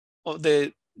name of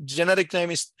the generic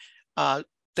name is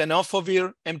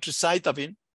tenofovir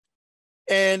emtricitabine.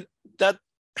 And that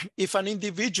if an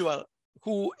individual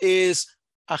who is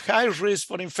a high risk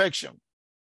for infection,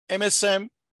 MSM,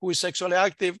 who is sexually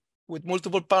active with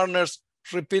multiple partners,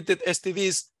 repeated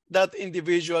STDs, that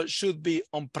individual should be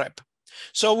on PrEP.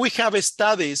 So we have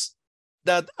studies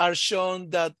that are shown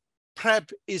that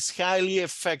PrEP is highly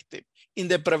effective in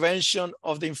the prevention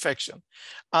of the infection.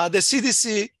 The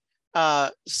CDC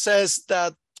says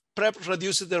that PrEP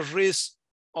reduces the risk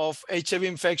of HIV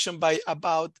infection by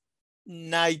about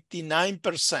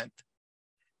 99%.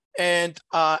 And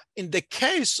in the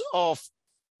case of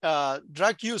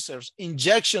drug users,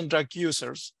 injection drug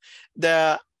users,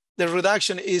 the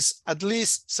reduction is at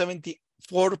least 74%.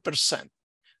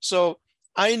 So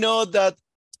I know that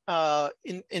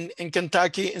in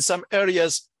Kentucky, in some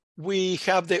areas, we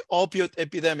have the opioid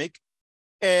epidemic.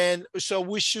 And so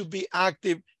we should be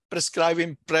active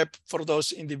prescribing PrEP for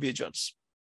those individuals.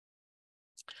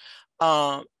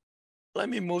 Let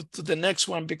me move to the next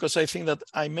one because I think that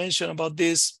I mentioned about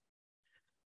this.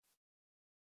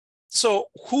 So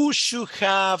who should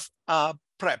have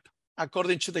PrEP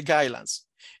according to the guidelines?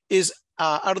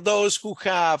 Are those who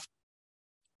have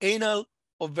anal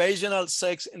or vaginal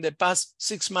sex in the past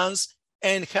 6 months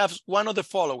and have one of the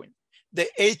following: the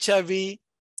HIV,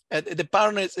 the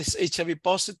partner is HIV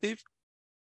positive,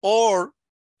 or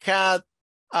had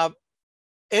a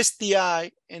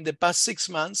STI in the past 6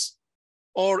 months,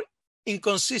 or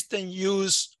inconsistent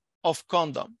use of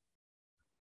condom.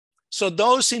 So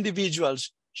those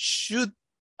individuals should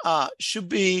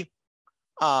be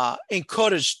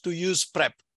encouraged to use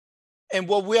PrEP. And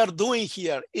what we are doing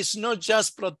here is not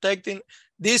just protecting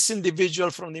this individual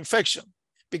from the infection,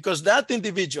 because that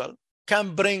individual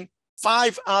can bring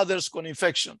 5 others with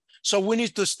infection. So we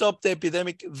need to stop the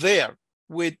epidemic there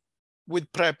with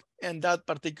PrEP and that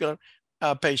particular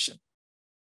patient.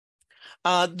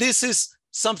 This is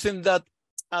something that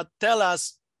tell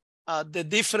us the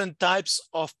different types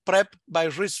of PrEP by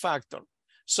risk factor.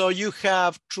 So you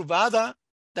have Truvada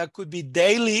that could be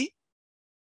daily,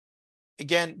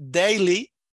 again,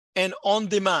 daily and on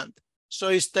demand. So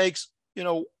it takes,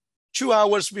 2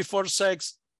 hours before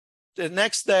sex, the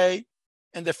next day,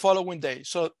 and the following day.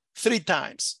 So 3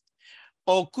 times.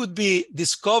 Or could be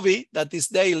Descovy, that is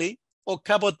daily, or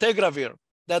cabotegravir,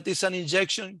 that is an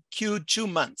injection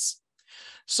Q2 months.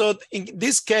 So in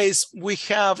this case, we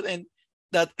have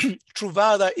that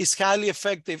Truvada is highly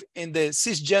effective in the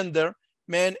cisgender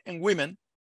men and women,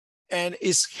 and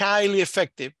is highly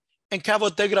effective, and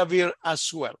cabotegravir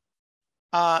as well.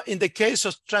 In the case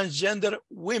of transgender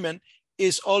women,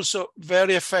 is also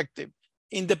very effective,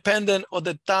 independent of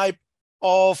the type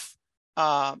of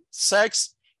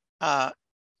sex,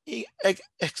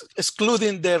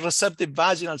 excluding the receptive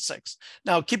vaginal sex.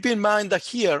 Now, keep in mind that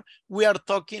here we are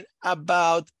talking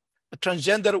about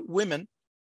transgender women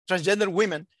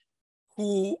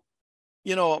who,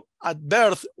 at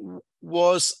birth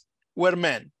were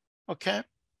men. Okay.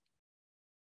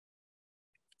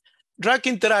 Drug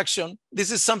interaction.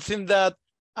 This is something that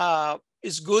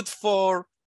is good for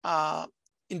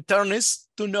internists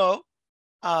to know.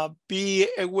 Be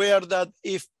aware that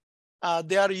if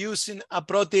they are using a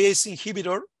protease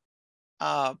inhibitor,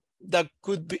 that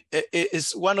could be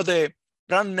is one of the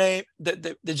brand name.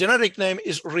 The generic name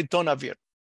is ritonavir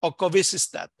or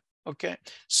covicistat. Okay,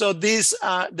 so this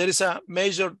there is a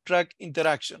major drug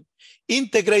interaction.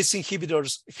 Integrase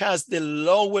inhibitors has the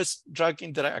lowest drug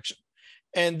interaction,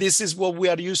 and this is what we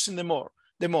are using the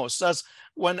most. That's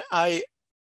when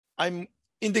I'm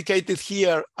indicated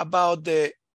here about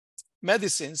the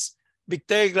medicines,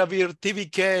 bictegravir,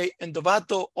 TVK, and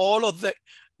Dovato. All of the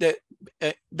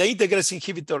integrase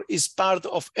inhibitor is part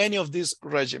of any of these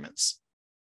regimens.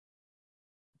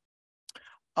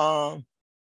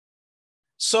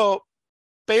 So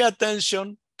pay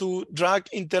attention to drug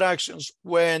interactions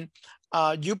when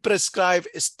you prescribe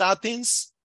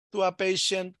statins to a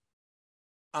patient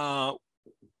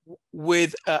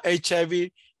with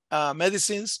HIV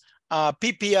medicines,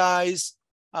 PPIs,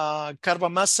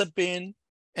 carbamazepine,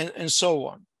 and so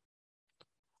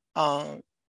on.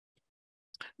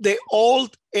 The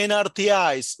old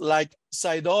NRTIs like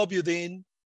zidovudine,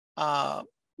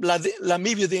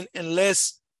 lamivudine, and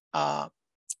less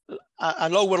a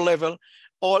lower level,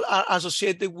 all are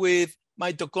associated with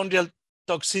mitochondrial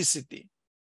toxicity.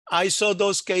 I saw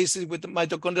those cases with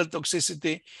mitochondrial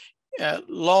toxicity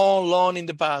long in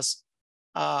the past,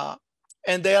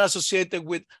 and they are associated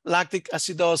with lactic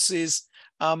acidosis,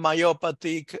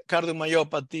 myopathy,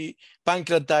 cardiomyopathy,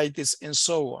 pancreatitis, and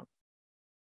so on.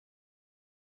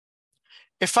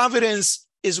 Efavirenz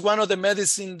is one of the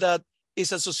medicines that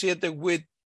is associated with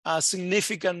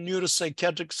significant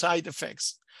neuropsychiatric side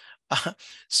effects.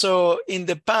 So in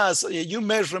the past, you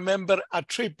may remember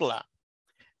Atripla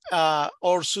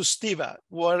or Sustiva,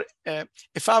 where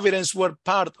efavirenz were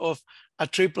part of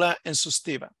Atripla and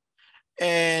Sustiva.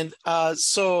 And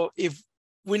so if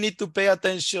we need to pay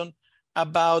attention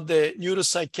about the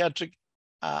neuropsychiatric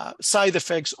side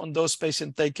effects on those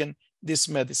patients taking this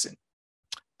medicine.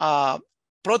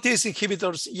 Protease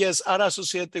inhibitors, yes, are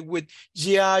associated with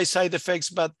GI side effects,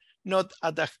 but not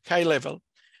at a high level.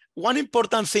 One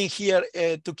important thing here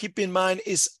to keep in mind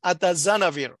is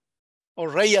atazanavir or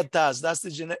Rayataz, that's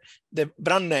the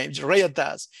brand name,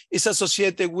 Rayataz, is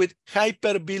associated with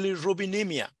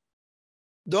hyperbilirubinemia.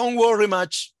 Don't worry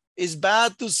much. It's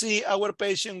bad to see our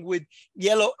patient with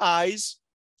yellow eyes,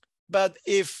 but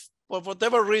if for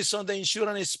whatever reason, the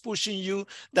insurance is pushing you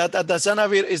that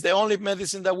atazanavir is the only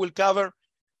medicine that will cover.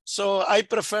 So I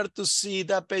prefer to see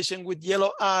that patient with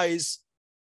yellow eyes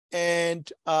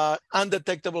and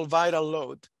undetectable viral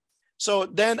load. So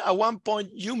then at one point,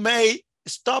 you may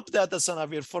stop the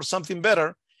atazanavir for something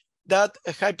better, that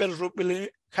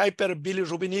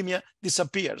hyperbilirubinemia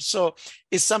disappears. So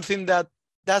it's something that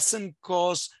doesn't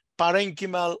cause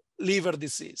parenchymal liver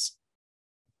disease.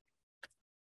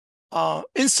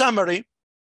 In summary,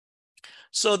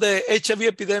 so the HIV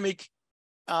epidemic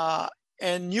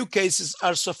and new cases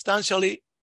are substantially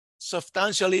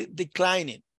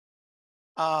declining.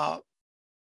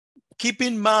 Keep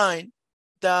in mind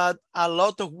that a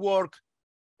lot of work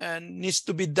needs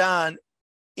to be done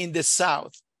in the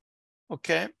South,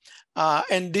 okay?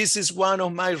 And this is one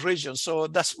of my regions, so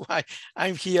that's why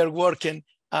I'm here working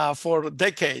for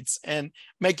decades and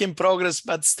making progress,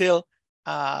 but still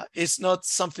it's not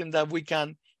something that we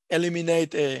can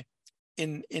eliminate in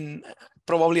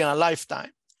probably in a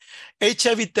lifetime.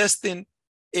 HIV testing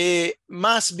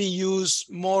must be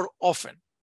used more often.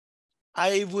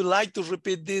 I would like to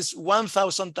repeat this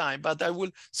 1,000 times, but I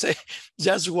will say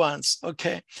just once,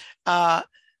 okay? I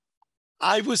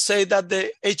would say that the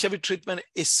HIV treatment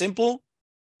is simple,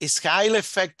 is highly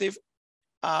effective,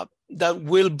 that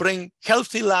will bring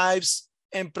healthy lives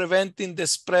and preventing the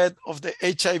spread of the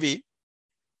HIV.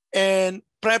 And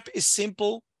PrEP is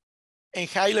simple and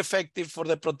highly effective for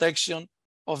the protection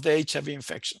of the HIV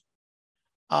infection.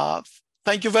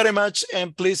 Thank you very much,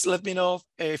 and please let me know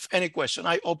if any question.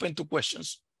 I open to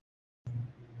questions.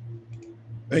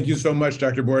 Thank you so much,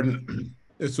 Dr. Bordon.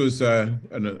 This was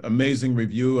an amazing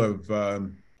review of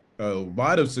a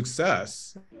lot of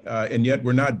success, and yet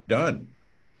we're not done.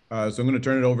 So I'm going to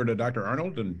turn it over to Dr.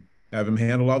 Arnold and have him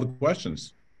handle all the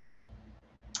questions.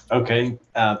 Okay,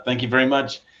 thank you very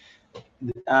much.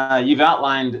 You've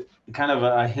outlined kind of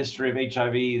a history of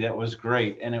HIV that was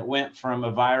great, and it went from a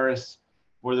virus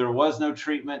where there was no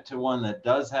treatment to one that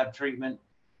does have treatment,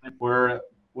 where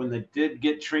when they did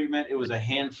get treatment, it was a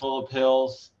handful of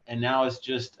pills, and now it's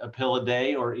just a pill a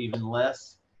day or even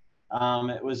less.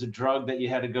 It was a drug that you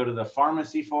had to go to the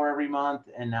pharmacy for every month,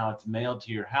 and now it's mailed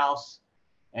to your house.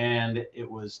 And it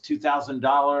was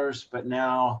 $2,000, but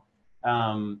now,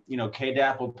 you know,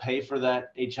 KDAP will pay for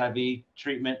that HIV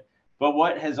treatment. But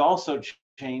what has also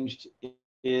changed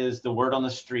is the word on the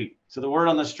street. So the word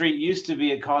on the street used to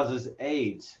be it causes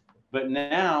AIDS, but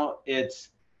now it's,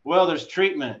 well, there's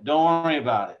treatment, don't worry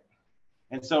about it.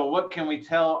 And so what can we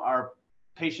tell our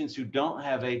patients who don't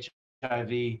have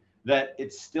HIV that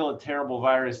it's still a terrible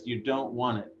virus, you don't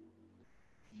want it?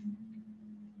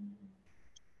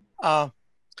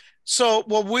 So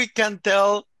what we can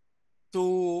tell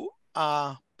to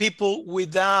people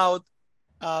without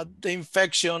the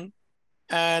infection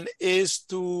and is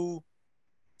to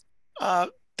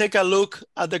take a look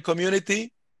at the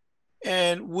community,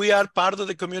 and we are part of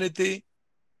the community,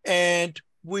 and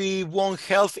we want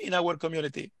health in our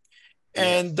community.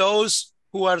 And yes, those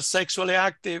who are sexually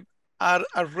active are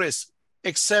at risk,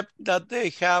 except that they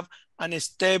have an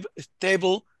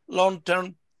stable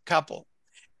long-term couple.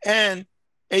 And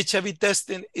HIV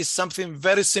testing is something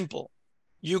very simple.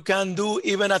 You can do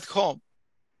even at home.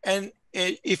 And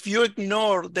if you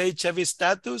ignore the HIV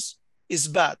status, it's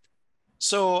bad.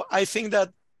 So I think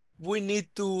that we need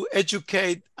to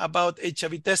educate about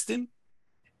HIV testing.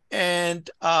 And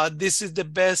this is the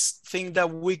best thing that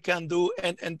we can do,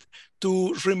 and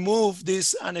to remove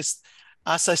this as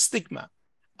a stigma.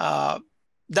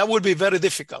 That would be very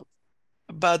difficult.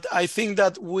 But I think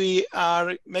that we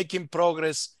are making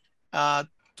progress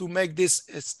to make this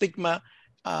stigma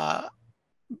a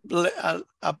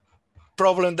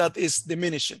problem that is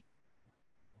diminishing.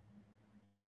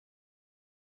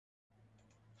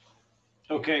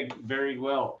 Okay, very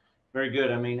well. Very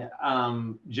good. I mean,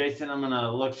 Jason, I'm going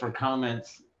to look for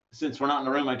comments. Since we're not in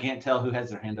the room, I can't tell who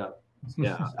has their hand up.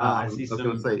 Yeah, I see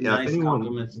some nice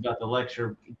compliments about the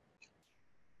lecture.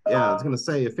 Yeah, I was going to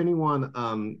say, if anyone,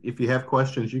 if you have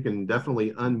questions, you can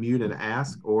definitely unmute and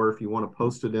ask, or if you want to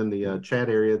post it in the chat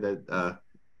area, that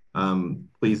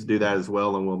please do that as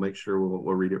well, and we'll make sure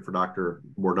we'll read it for Dr.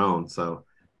 Bordon. So,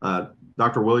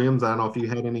 Dr. Williams, I don't know if you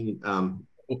had any.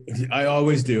 I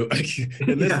always do.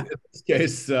 In this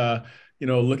case, you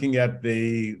know, looking at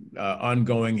the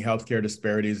ongoing healthcare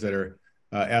disparities that are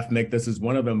ethnic, this is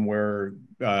one of them where,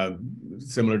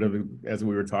 similar to as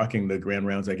we were talking, the grand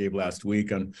rounds I gave last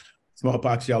week on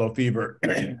smallpox, yellow fever,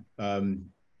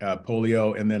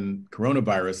 polio, and then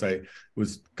coronavirus, I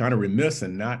was kind of remiss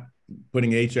in not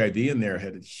putting HIV in there.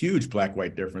 Had huge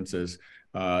black-white differences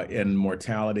in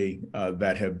mortality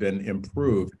that have been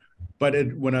improved. But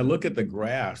when I look at the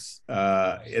graphs,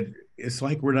 it's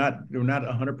like we're not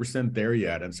 100% there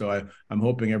yet. And so I'm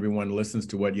hoping everyone listens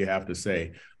to what you have to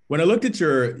say. When I looked at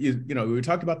we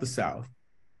talked about the South.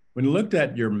 When you looked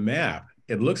at your map,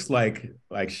 it looks like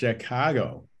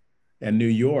Chicago and New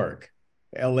York,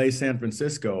 LA, San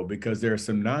Francisco, because there are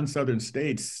some non-Southern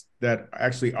states that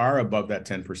actually are above that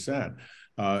 10%.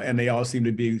 And they all seem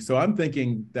to be. So I'm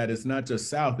thinking that it's not just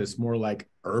South, it's more like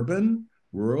urban,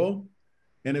 rural.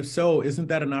 And if so, isn't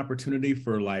that an opportunity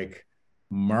for like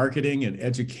marketing and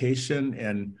education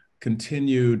and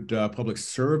continued public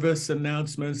service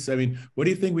announcements? I mean, what do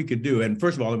you think we could do? And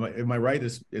first of all, am I right?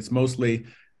 It's mostly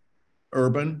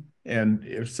urban. And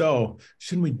if so,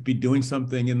 shouldn't we be doing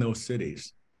something in those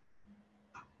cities?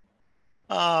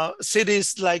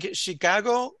 Cities like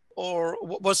Chicago, or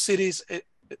what cities?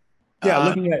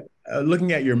 Yeah,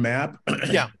 looking at your map,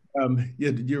 Yeah.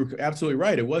 You're absolutely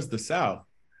right. It was the South,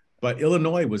 but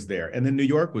Illinois was there, and then New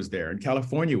York was there, and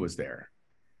California was there.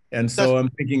 And so I'm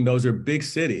thinking those are big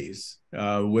cities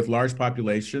with large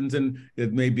populations, and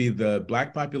it may be the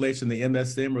Black population, the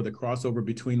MSM, or the crossover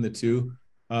between the two.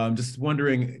 Just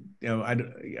wondering,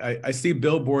 I see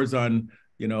billboards on,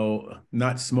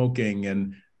 not smoking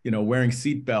and, wearing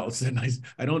seatbelts, and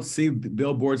I don't see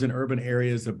billboards in urban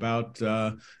areas about,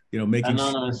 making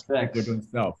sure they're doing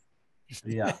self.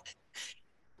 Yeah.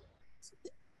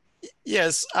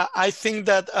 Yes, I think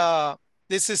that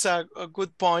this is a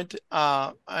good point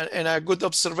and a good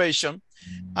observation.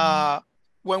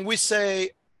 When we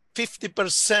say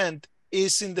 50%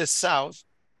 is in the South,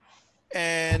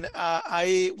 and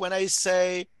when I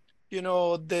say,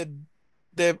 the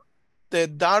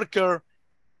darker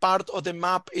part of the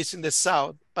map is in the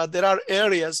South, but there are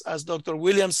areas, as Dr.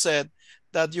 Williams said,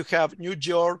 that you have New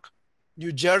York,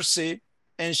 New Jersey,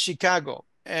 and Chicago.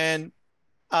 And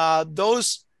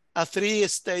those three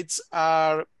states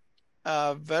are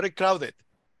very crowded.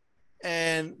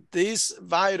 And this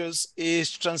virus is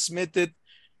transmitted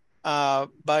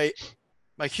by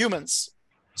humans.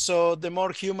 So the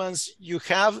more humans you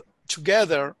have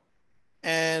together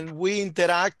and we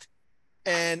interact,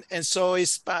 and so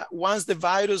once the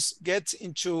virus gets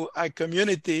into a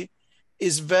community,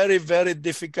 it's very, very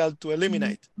difficult to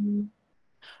eliminate.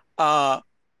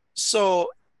 So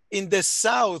in the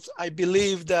South, I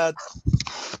believe that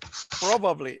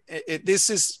probably, this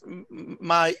is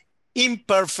my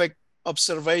imperfect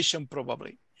observation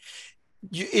probably,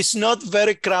 it's not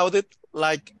very crowded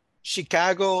like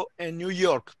Chicago and New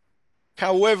York.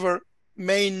 However,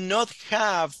 may not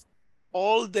have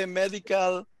all the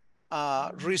medical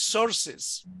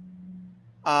resources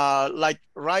like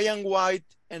Ryan White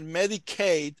and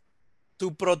Medicaid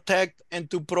to protect and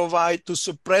to provide, to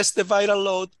suppress the viral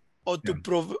load or to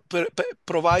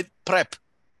provide PrEP.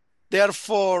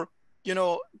 Therefore,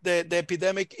 the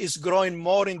epidemic is growing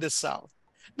more in the South.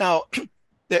 Now,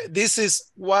 this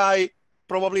is why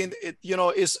probably,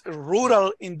 is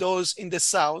rural in the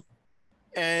South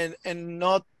and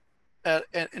not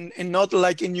not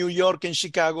like in New York and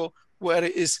Chicago, where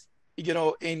it is,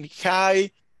 in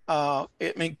high,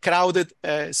 crowded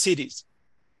cities.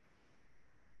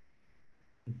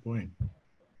 Good point.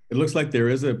 It looks like there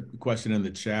is a question in the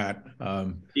chat.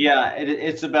 Yeah,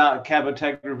 it's about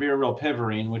cabotegravir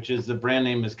rilpivirine, which is the brand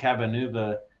name is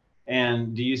Cabenuva.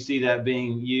 And do you see that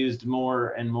being used more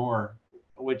and more,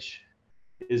 which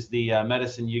is the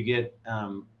medicine you get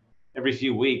every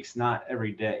few weeks, not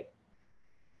every day?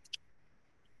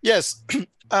 Yes,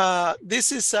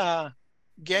 this is a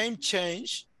game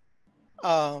change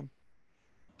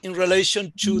in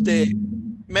relation to the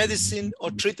medicine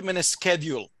or treatment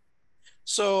schedule.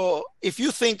 So if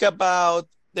you think about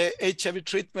the HIV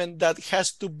treatment that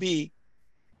has to be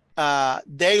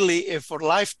daily for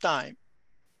lifetime,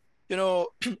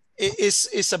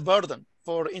 it's a burden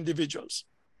for individuals.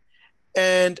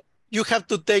 And you have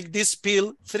to take this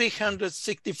pill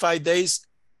 365 days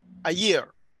a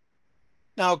year.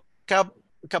 Now,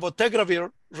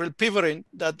 cabotegravir rilpivirine,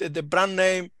 that the brand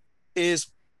name is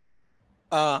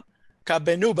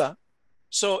Cabenuva,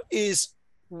 so is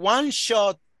one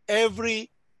shot every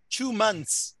 2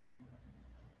 months.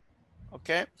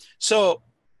 Okay, so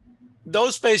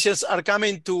those patients are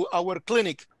coming to our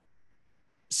clinic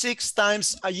 6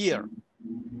 times a year.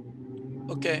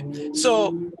 Okay,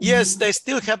 so yes, they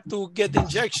still have to get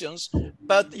injections,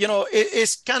 but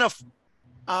it's kind of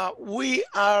we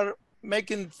are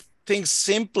making things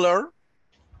simpler,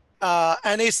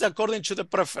 and it's according to the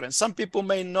preference. Some people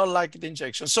may not like the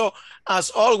injection. So as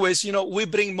always, we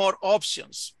bring more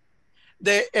options.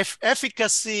 The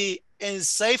efficacy and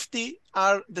safety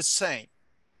are the same.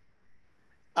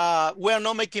 We are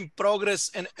not making progress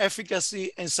in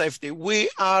efficacy and safety. We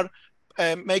are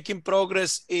making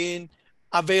progress in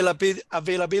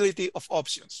availability of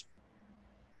options.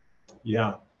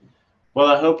 Yeah. Well,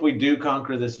 I hope we do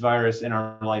conquer this virus in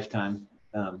our lifetime,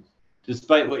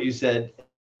 despite what you said.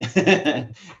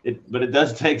 But it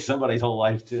does take somebody's whole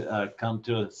life to come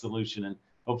to a solution, and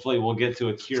hopefully we'll get to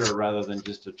a cure rather than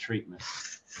just a treatment.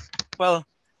 Well,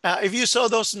 if you saw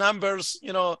those numbers,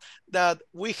 you know, that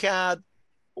we had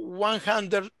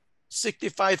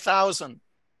 165,000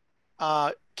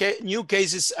 new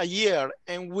cases a year,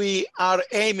 and we are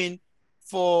aiming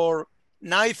for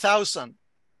 9,000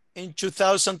 in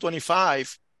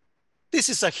 2025. This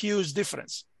is a huge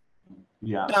difference.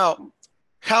 Yeah. Now,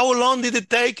 how long did it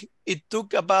take? It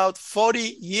took about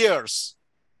 40 years.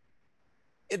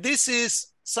 This is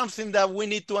something that we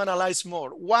need to analyze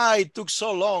more. Why it took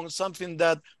so long, something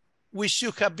that we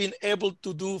should have been able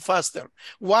to do faster.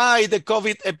 Why the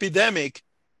COVID epidemic,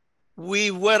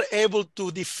 we were able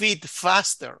to defeat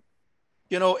faster,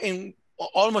 you know, in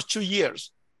almost 2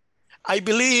 years. I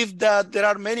believe that there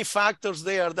are many factors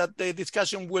there that the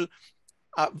discussion will,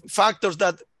 factors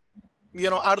that,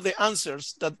 you know, are the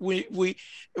answers that it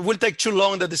will take too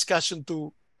long, the discussion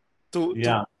to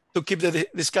keep the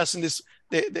discussing this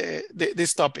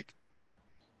topic.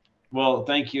 Well,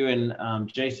 thank you.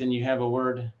 And Jason, you have a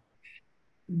word?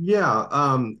 Yeah,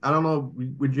 I don't know,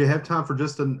 would you have time for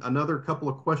just another couple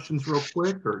of questions real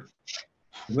quick? Or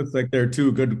it looks like there are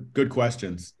two good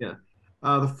questions. Yeah.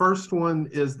 The first one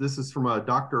is, this is from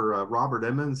Dr. Robert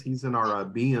Emmons. He's in our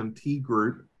BMT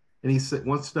group, and he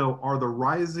wants to know, are the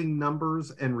rising numbers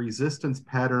and resistance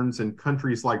patterns in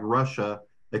countries like Russia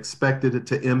expected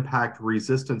to impact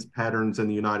resistance patterns in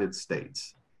the United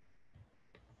States?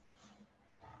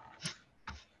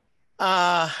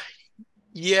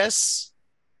 Yes.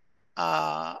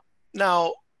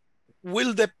 Now,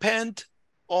 will depend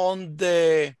on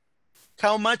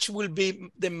how much will be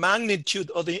the magnitude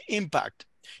of the impact.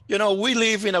 You know, we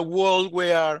live in a world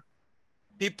where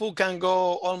people can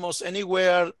go almost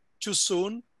anywhere too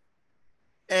soon,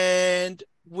 and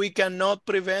we cannot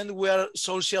prevent. We are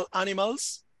social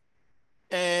animals,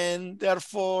 and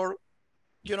therefore,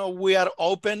 you know, we are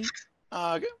open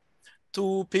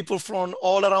to people from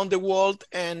all around the world,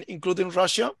 and including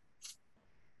Russia.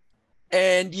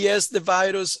 And yes, the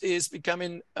virus is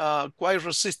becoming quite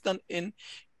resistant in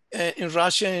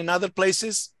Russia and in other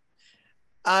places.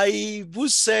 I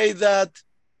would say that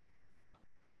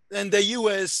in the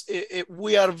US,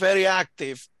 we are very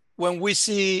active when we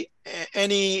see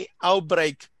any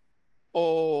outbreak,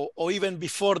 or even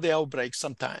before the outbreak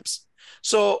sometimes.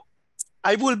 So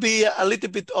I will be a little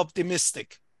bit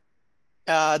optimistic.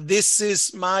 This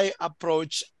is my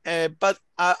approach, but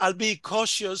I'll be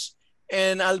cautious,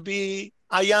 and I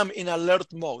am in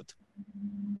alert mode.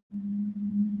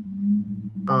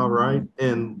 All right.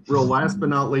 And real last but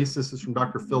not least, this is from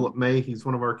Dr. Philip May. He's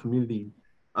one of our community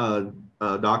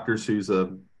doctors who's a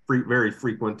very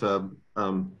frequent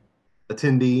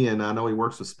attendee, and I know he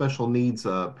works with special needs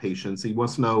patients. He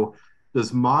wants to know,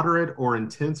 does moderate or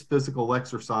intense physical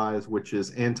exercise, which is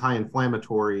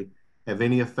anti-inflammatory, have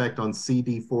any effect on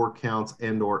CD4 counts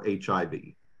and or HIV?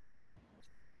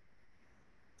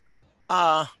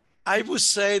 I would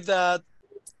say that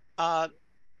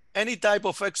any type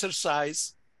of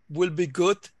exercise will be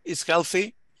good, is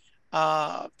healthy.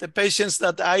 The patients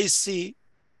that I see,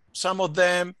 some of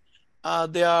them,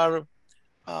 they are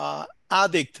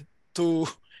addict to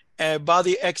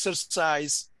body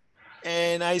exercise,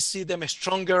 and I see them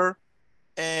stronger,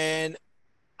 and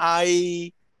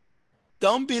I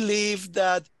don't believe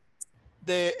that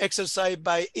the exercise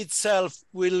by itself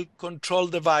will control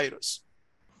the virus,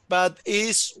 but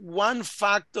is one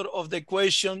factor of the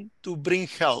equation to bring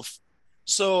health.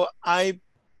 So I'm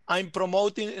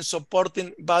promoting and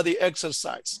supporting body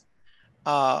exercise.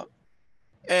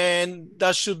 And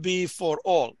that should be for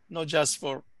all, not just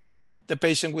for the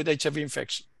patient with HIV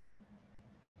infection.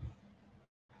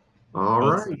 All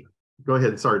right. Go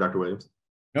ahead. Sorry, Dr. Williams.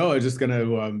 No, I was just going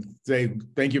to say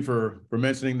thank you for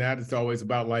mentioning that. It's always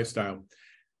about lifestyle.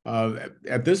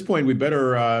 At this point, we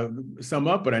better sum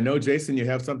up, but I know, Jason, you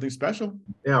have something special.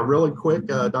 Yeah, really quick,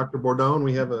 Dr. Bordon,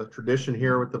 we have a tradition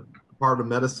here with the Department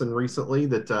of Medicine recently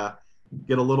that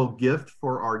get a little gift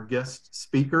for our guest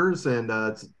speakers, and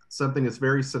it's something that's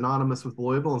very synonymous with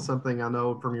Louisville and something I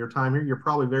know from your time here you're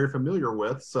probably very familiar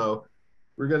with. So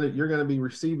you're gonna be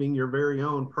receiving your very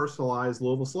own personalized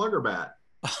Louisville Slugger bat.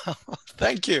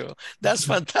 Thank you. That's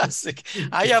fantastic.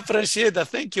 I appreciate that.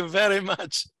 Thank you very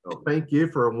much. So thank you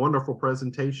for a wonderful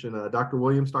presentation. Dr.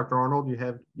 Williams, Dr. Arnold, you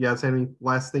guys have any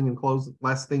last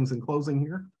things in closing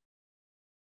here?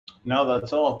 No,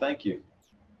 that's all. Thank you.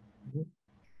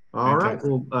 All right.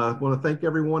 Well, I want to thank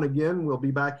everyone again. We'll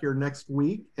be back here next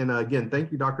week. And again,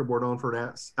 thank you, Dr. Bordon, for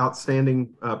an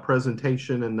outstanding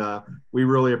presentation. And we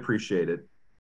really appreciate it.